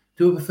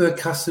 Do I prefer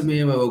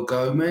Casemiro or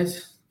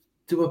Gomez?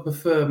 Do I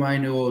prefer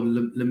Mainu or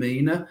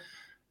Lemina?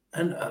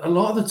 And a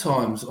lot of the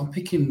times I'm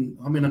picking,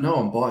 I know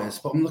I'm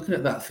biased, but I'm looking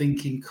at that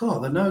thinking,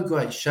 God, they're no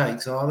great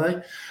shakes, are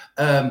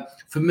they?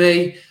 For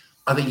me,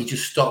 I think you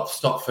just stop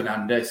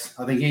Fernandes.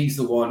 I think he's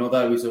the one,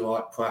 although he's a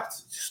right prat.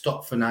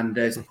 Stop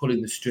Fernandes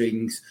pulling the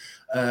strings.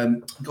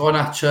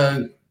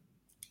 Garnacho,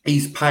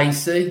 he's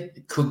pacey.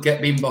 Could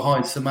get in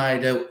behind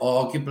Semedo,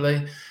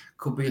 arguably.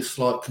 Could be a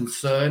slight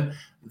concern.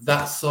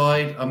 That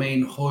side,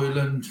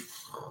 Højlund,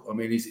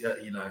 he's,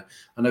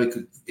 I know he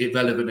could,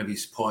 irrelevant of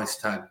his price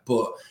tag,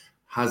 but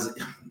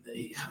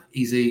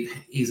is he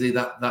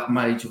that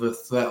major of a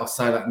threat? I'll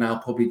say that now,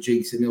 probably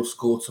jinxing, he'll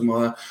score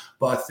tomorrow.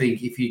 But I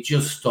think if you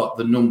just stop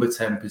the number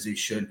 10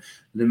 position,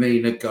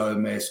 Lemina,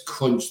 Gomez,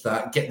 crunch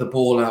that, get the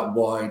ball out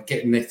wide,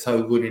 get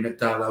Neto running at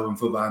Dalot and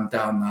Varane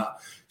down that,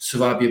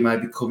 Sarabia may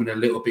be coming a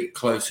little bit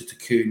closer to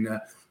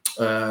Cunha.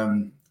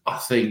 I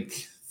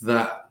think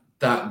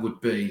that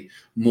would be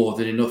more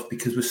than enough,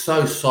 because we're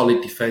so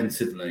solid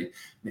defensively.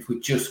 And if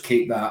we just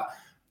keep that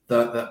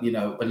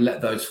and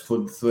let those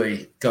front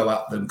three go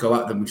at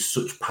them with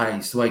such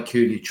pace, the way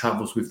Cunha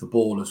travels with the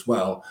ball as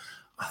well,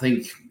 I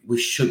think we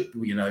should,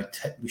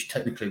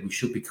 technically we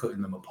should be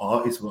cutting them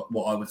apart, is what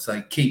I would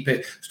say. Keep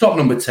it, stop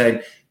number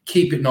 10,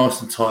 keep it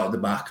nice and tight at the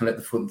back and let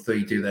the front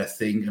three do their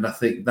thing. And I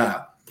think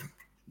that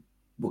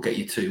will get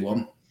you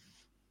 2-1.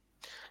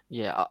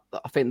 Yeah,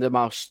 I think the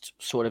most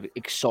sort of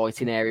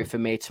exciting area for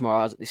me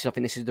tomorrow, I think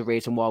this is the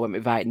reason why I went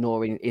with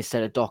Aït-Nouri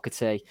instead of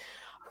Doherty.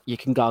 You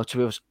can go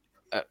to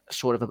a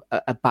sort of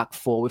a back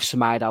four with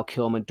Semedo,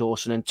 Kilman,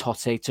 Dawson and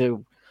Totti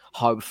to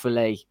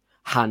hopefully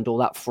handle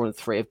that front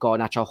three of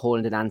Garnacho,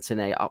 Haaland and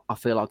Antony. I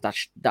feel like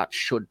that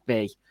should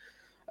be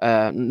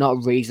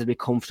not reasonably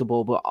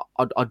comfortable, but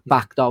I'd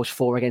back those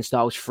four against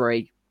those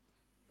three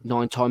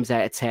 9 times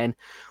out of 10,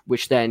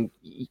 which then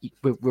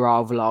we're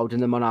overloading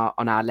them on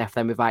our left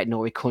then with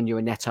Aït-Nouri, Cunha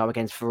and Neto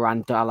against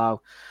Varane, Dalot.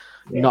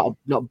 Yeah.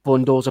 Not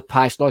bundles of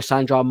pace.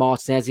 Lysandro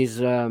Martinez is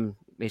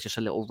he's just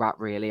a little rat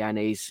really, and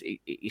he's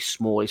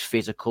small, he's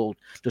physical,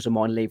 doesn't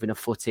mind leaving a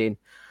foot in.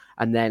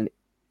 And then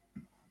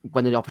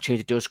when the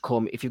opportunity does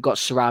come, if you've got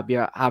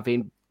Sarabia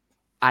having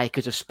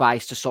acres of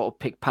space to sort of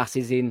pick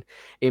passes in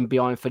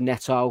behind for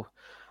Neto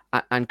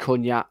and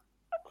Cunha,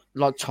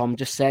 like Tom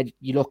just said,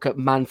 you look at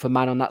man for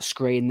man on that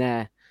screen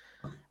there,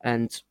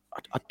 and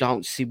I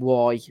don't see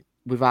why,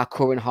 with our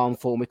current home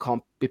form, we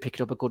can't be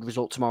picking up a good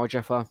result tomorrow,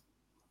 Jeffo.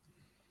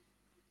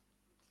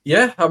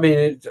 Yeah, I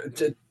mean,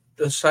 as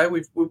I say,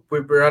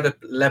 we're at a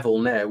level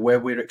now where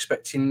we're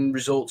expecting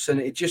results,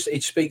 and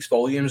it speaks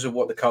volumes of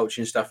what the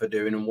coaching staff are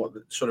doing and what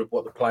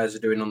the players are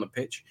doing on the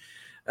pitch,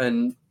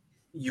 and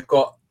you've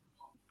got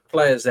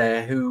players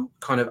there who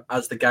kind of,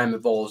 as the game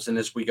evolves and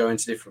as we go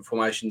into different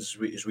formations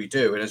as we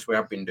do, and as we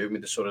have been doing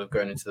with the sort of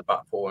going into the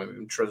back four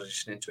and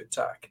transitioning into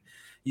attack,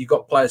 you've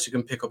got players who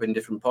can pick up in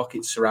different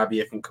pockets.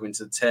 Sarabia can come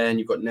into the 10.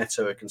 You've got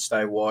Neto who can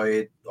stay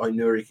wide.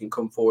 Aït-Nouri can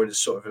come forward as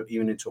sort of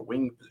even into a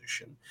wing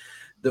position.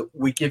 That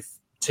we give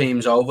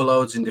teams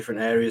overloads in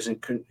different areas,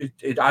 and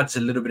it adds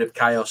a little bit of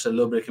chaos, a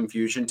little bit of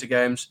confusion to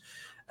games,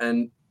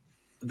 and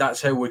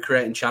that's how we're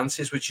creating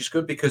chances, which is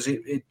good because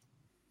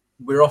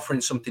we're offering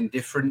something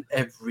different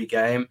every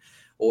game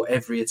or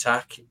every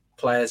attack.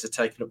 Players are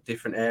taking up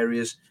different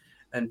areas,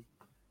 and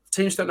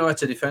teams don't know how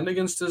to defend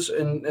against us.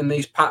 And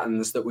these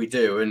patterns that we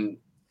do and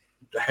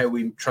how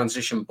we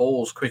transition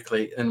balls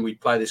quickly and we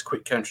play this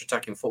quick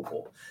counter-attacking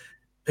football,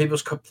 they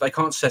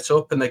can't set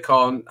up and they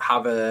can't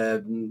have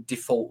a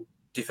default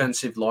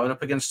defensive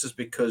lineup against us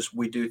because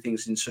we do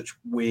things in such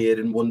weird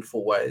and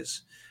wonderful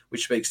ways,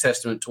 which speaks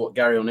testament to what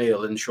Gary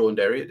O'Neill and Sean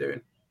Derry are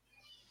doing.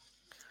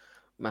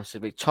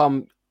 Massively.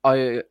 Tom,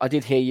 I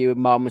did hear you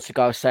moments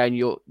ago saying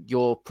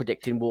you're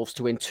predicting Wolves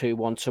to win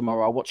 2-1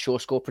 tomorrow. What's your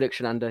score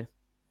prediction, Andy?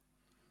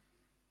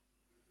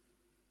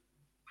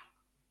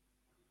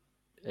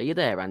 Are you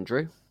there,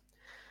 Andrew?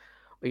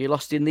 Are you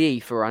lost in the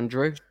ether,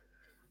 Andrew?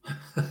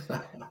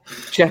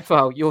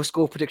 Jeffo, your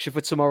score prediction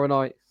for tomorrow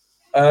night?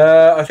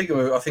 I think I'm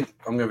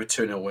going to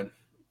 2-0 win.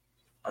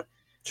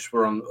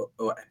 We're on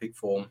epic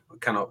form. I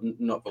cannot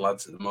knock the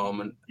lads at the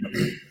moment.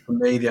 For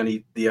me, the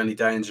only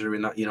danger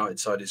in that United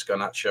side is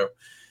Garnacho.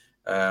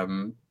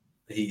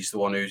 He's the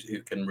one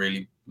who can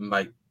really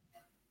make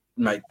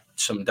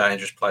some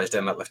dangerous plays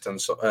down that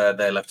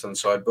their left hand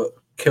side. But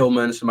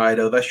Kilman,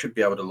 Semedo, they should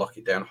be able to lock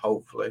it down,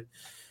 hopefully.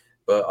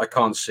 But I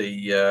can't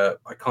see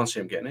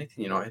him getting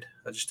anything United.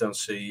 I just don't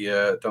see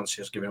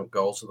us giving up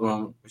goals at the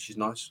moment, which is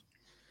nice.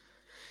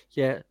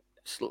 Yeah,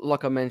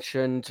 like I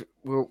mentioned,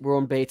 we're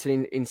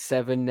unbeaten in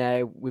 7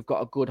 now. We've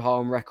got a good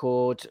home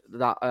record.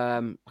 That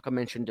like I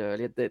mentioned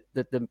earlier,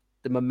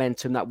 the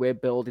momentum that we're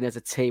building as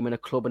a team and a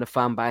club and a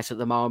fan base at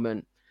the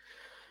moment,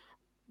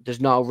 there's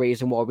no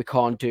reason why we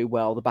can't do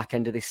well the back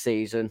end of this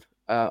season.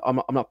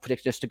 I'm not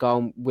predicting us to go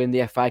and win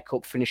the FA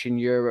Cup, finish in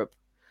Europe,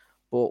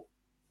 but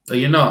are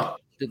you not?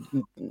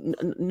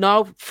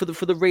 No, for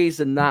the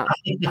reason that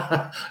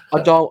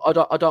I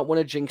don't want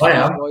to jinx these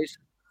guys.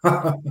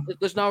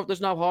 There's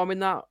no harm in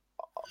that.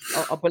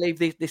 I believe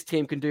this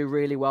team can do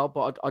really well,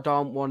 but I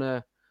don't want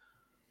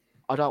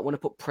to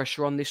put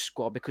pressure on this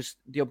squad because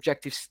the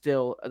objective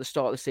still at the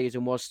start of the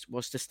season was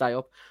to stay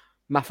up.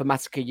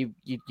 Mathematically,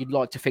 you'd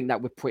like to think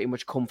that we're pretty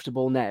much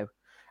comfortable now,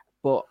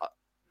 but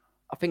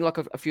I think like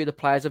a few of the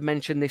players have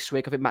mentioned this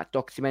week. I think Matt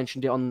Doherty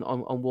mentioned it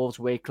on Wolves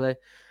Weekly.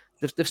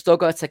 They've still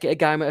got to take it a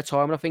game at a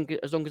time, and I think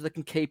as long as they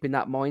can keep in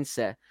that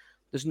mindset,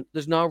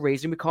 there's no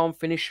reason we can't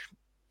finish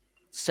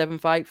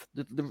 7th, 8th.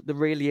 There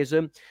really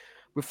isn't.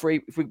 If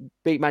we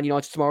beat Man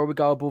United tomorrow, we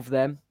go above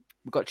them.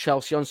 We've got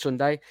Chelsea on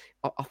Sunday.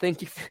 I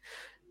think if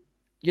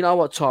you know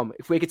what, Tom,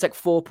 if we could take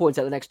 4 points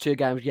out of the next 2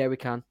 games, yeah, we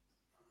can.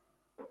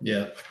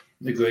 Yeah,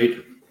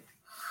 agreed.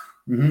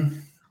 Mm-hmm.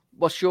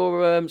 What's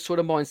your sort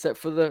of mindset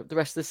for the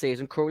rest of the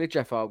season currently,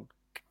 Jeffo?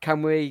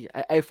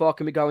 How far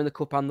can we go in the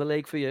Cup and the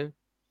League for you?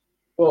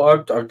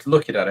 Well, I'm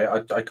looking at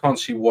it. I can't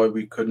see why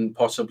we couldn't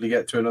possibly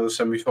get to another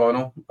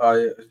semi-final.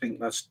 I think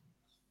that's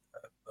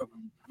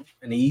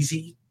an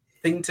easy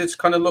thing to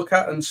kind of look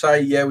at and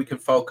say, yeah, we can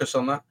focus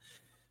on that.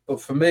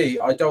 But for me,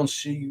 I don't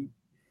see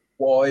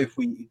why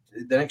the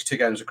next 2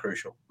 games are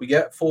crucial. We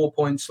get 4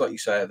 points, like you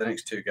say, at the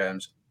next 2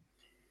 games.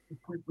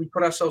 We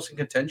put ourselves in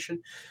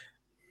contention.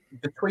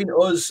 Between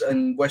us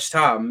and West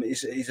Ham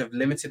is a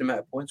limited amount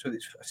of points. Whether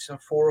it's 4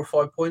 or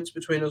 5 points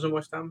between us and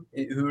West Ham,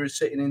 who are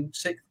sitting in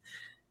 6th.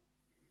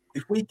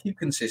 If we keep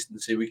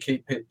consistency, we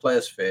keep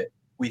players fit,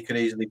 we could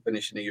easily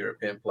finish in a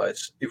European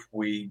place if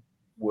we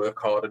work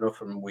hard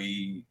enough and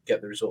we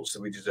get the results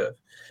that we deserve.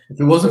 If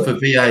it wasn't for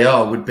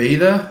VAR, would be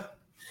there.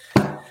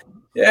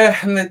 Yeah,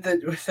 and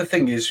the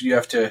thing is, you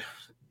have to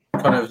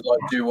kind of like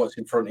do what's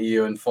in front of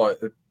you and fight,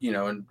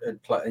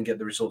 and play and get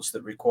the results that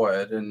are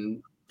required.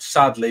 And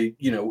sadly,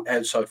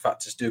 outside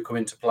factors do come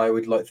into play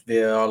with like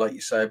VAR, like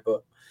you say,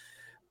 but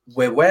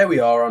we're where we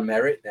are on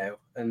merit now,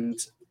 and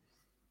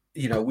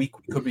we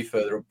could be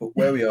further up, but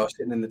where we are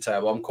sitting in the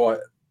table, I'm quite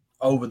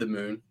over the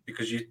moon,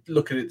 because you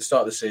look at it at the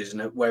start of the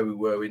season at where we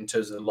were in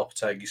terms of the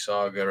Lopetegui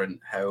saga and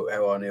how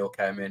O'Neill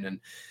came in and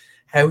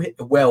how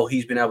well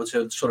he's been able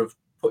to sort of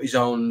put his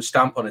own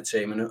stamp on a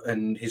team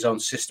and his own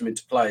system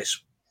into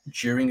place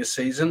during a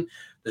season.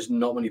 There's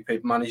not many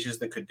managers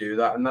that could do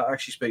that, and that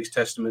actually speaks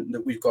testament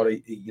that we've got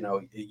a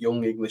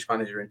young English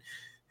manager in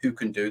who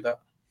can do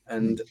that,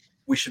 and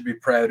we should be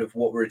proud of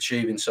what we're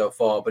achieving so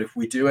far. But if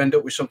we do end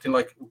up with something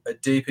like a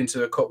deep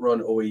into a cup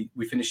run, or we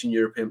finish in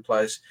European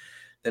place,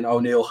 then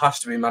O'Neill has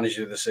to be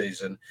manager of the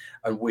season,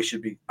 and we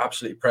should be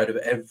absolutely proud of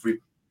every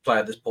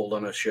player that's pulled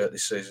on a shirt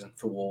this season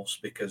for Wolves,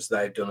 because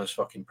they've done us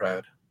fucking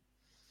proud.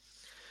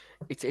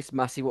 It's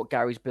massive what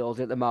Gary's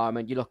building at the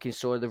moment. You look in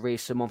sort of the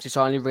recent months. It's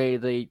only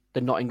really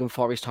the Nottingham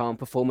Forest home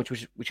performance,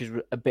 which is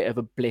a bit of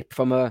a blip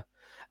from a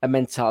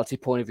mentality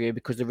point of view,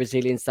 because the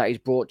resilience that he's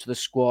brought to the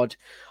squad.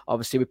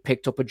 Obviously, we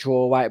picked up a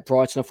draw away at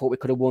Brighton. I thought we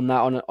could have won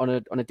that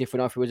on a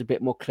different offer. It was a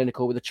bit more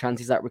clinical with the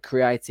chances that were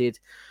created.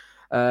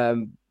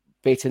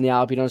 Beating the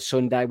Albion on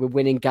Sunday, we're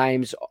winning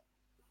games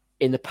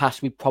in the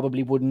past we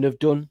probably wouldn't have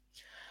done.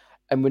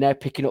 And we're now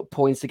picking up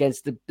points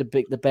against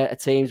the better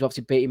teams.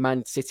 Obviously, beating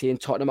Man City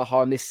and Tottenham at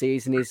home this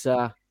season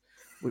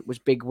was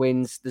big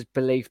wins. There's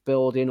belief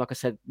building. Like I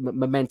said,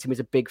 momentum is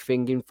a big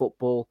thing in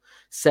football.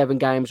 7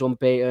 games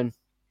unbeaten.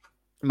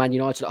 Man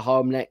United at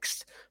home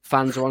next.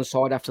 Fans are on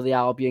side after the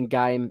Albion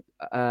game.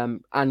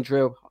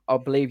 Andrew, I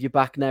believe you're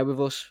back now with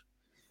us.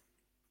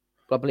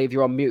 I believe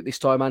you're on mute this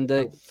time,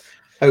 Andy.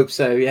 Hope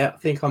so. Yeah, I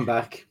think I'm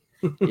back.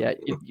 Yeah,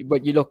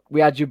 but you look.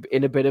 We had you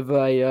in a bit of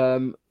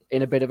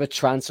a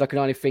trance. I can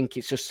only think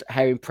it's just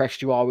how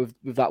impressed you are with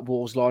that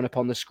Wolves lineup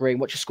on the screen.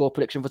 What's your score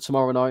prediction for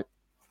tomorrow night?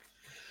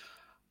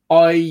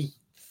 I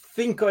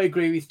think I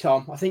agree with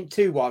Tom. I think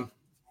 2-1.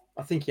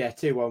 I think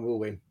 2-1 will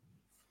win.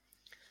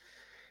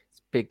 It's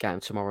a big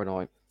game tomorrow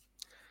night,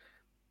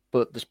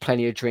 but there's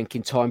plenty of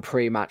drinking time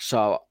pre-match.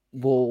 So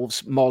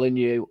Wolves,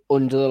 Molineux,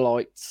 under the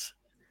lights.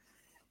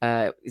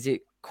 Is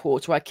it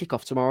 8:15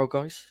 kickoff tomorrow,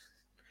 guys?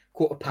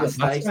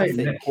 8:15, I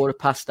think.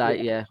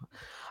 8:15, yeah.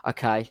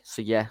 Okay,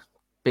 so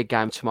big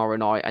game tomorrow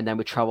night, and then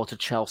we travel to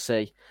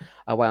Chelsea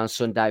away on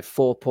Sunday.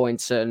 4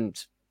 points, and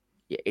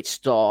it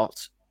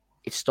start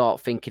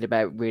thinking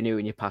about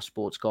renewing your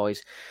passports,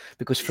 guys.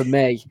 Because for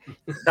me,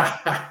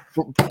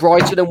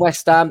 Brighton and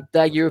West Ham,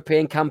 their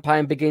European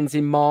campaign begins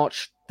in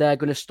March. They're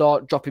going to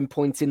start dropping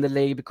points in the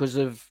league because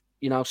of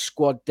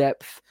squad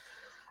depth.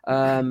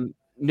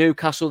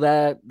 Newcastle,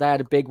 they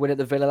had a big win at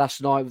the Villa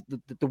last night.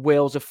 The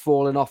wheels have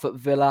fallen off at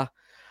Villa.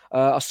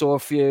 I saw a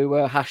few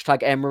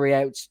hashtag Emery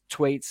out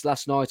tweets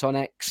last night on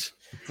X.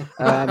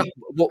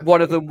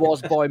 One of them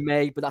was by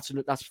me, but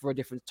that's for a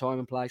different time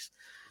and place.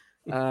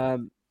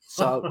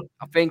 So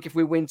I think if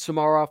we win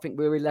tomorrow, I think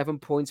we're 11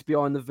 points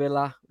behind the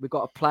Villa. We've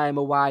got to play them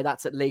away.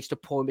 That's at least a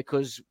point,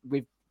 because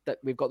we've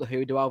got the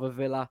hoodoo over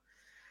Villa.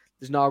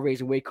 There's no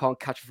reason we can't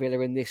catch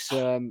Villa in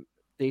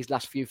these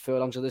last few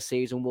furlongs of the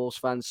season, Wolves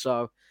fans.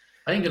 So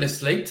I ain't going to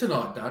sleep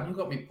tonight, Dad. You've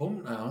got me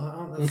pumped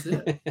now. That's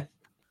it.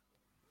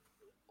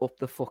 Up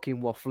the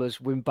fucking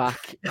wafflers. We're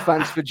back.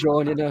 Thanks for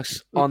joining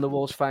us on the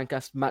Wolves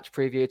Fancast match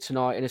preview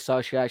tonight in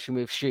association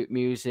with Shoot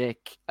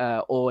Music,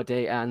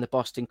 Audi, and the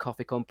Boston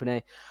Coffee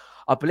Company.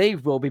 I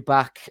believe we'll be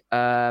back.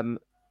 Are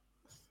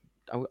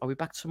we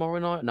back tomorrow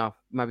night? No,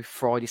 maybe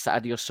Friday,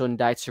 Saturday, or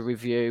Sunday to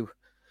review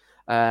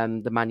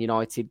the Man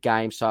United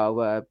game.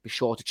 So be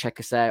sure to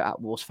check us out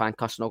at Wolves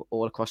Fancast and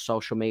all across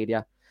social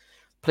media.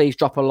 Please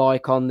drop a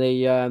like on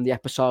the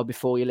episode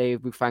before you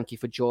leave. We thank you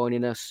for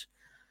joining us.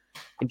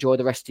 Enjoy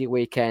the rest of your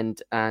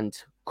weekend and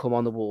come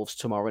on the Wolves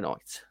tomorrow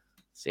night.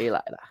 See you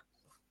later.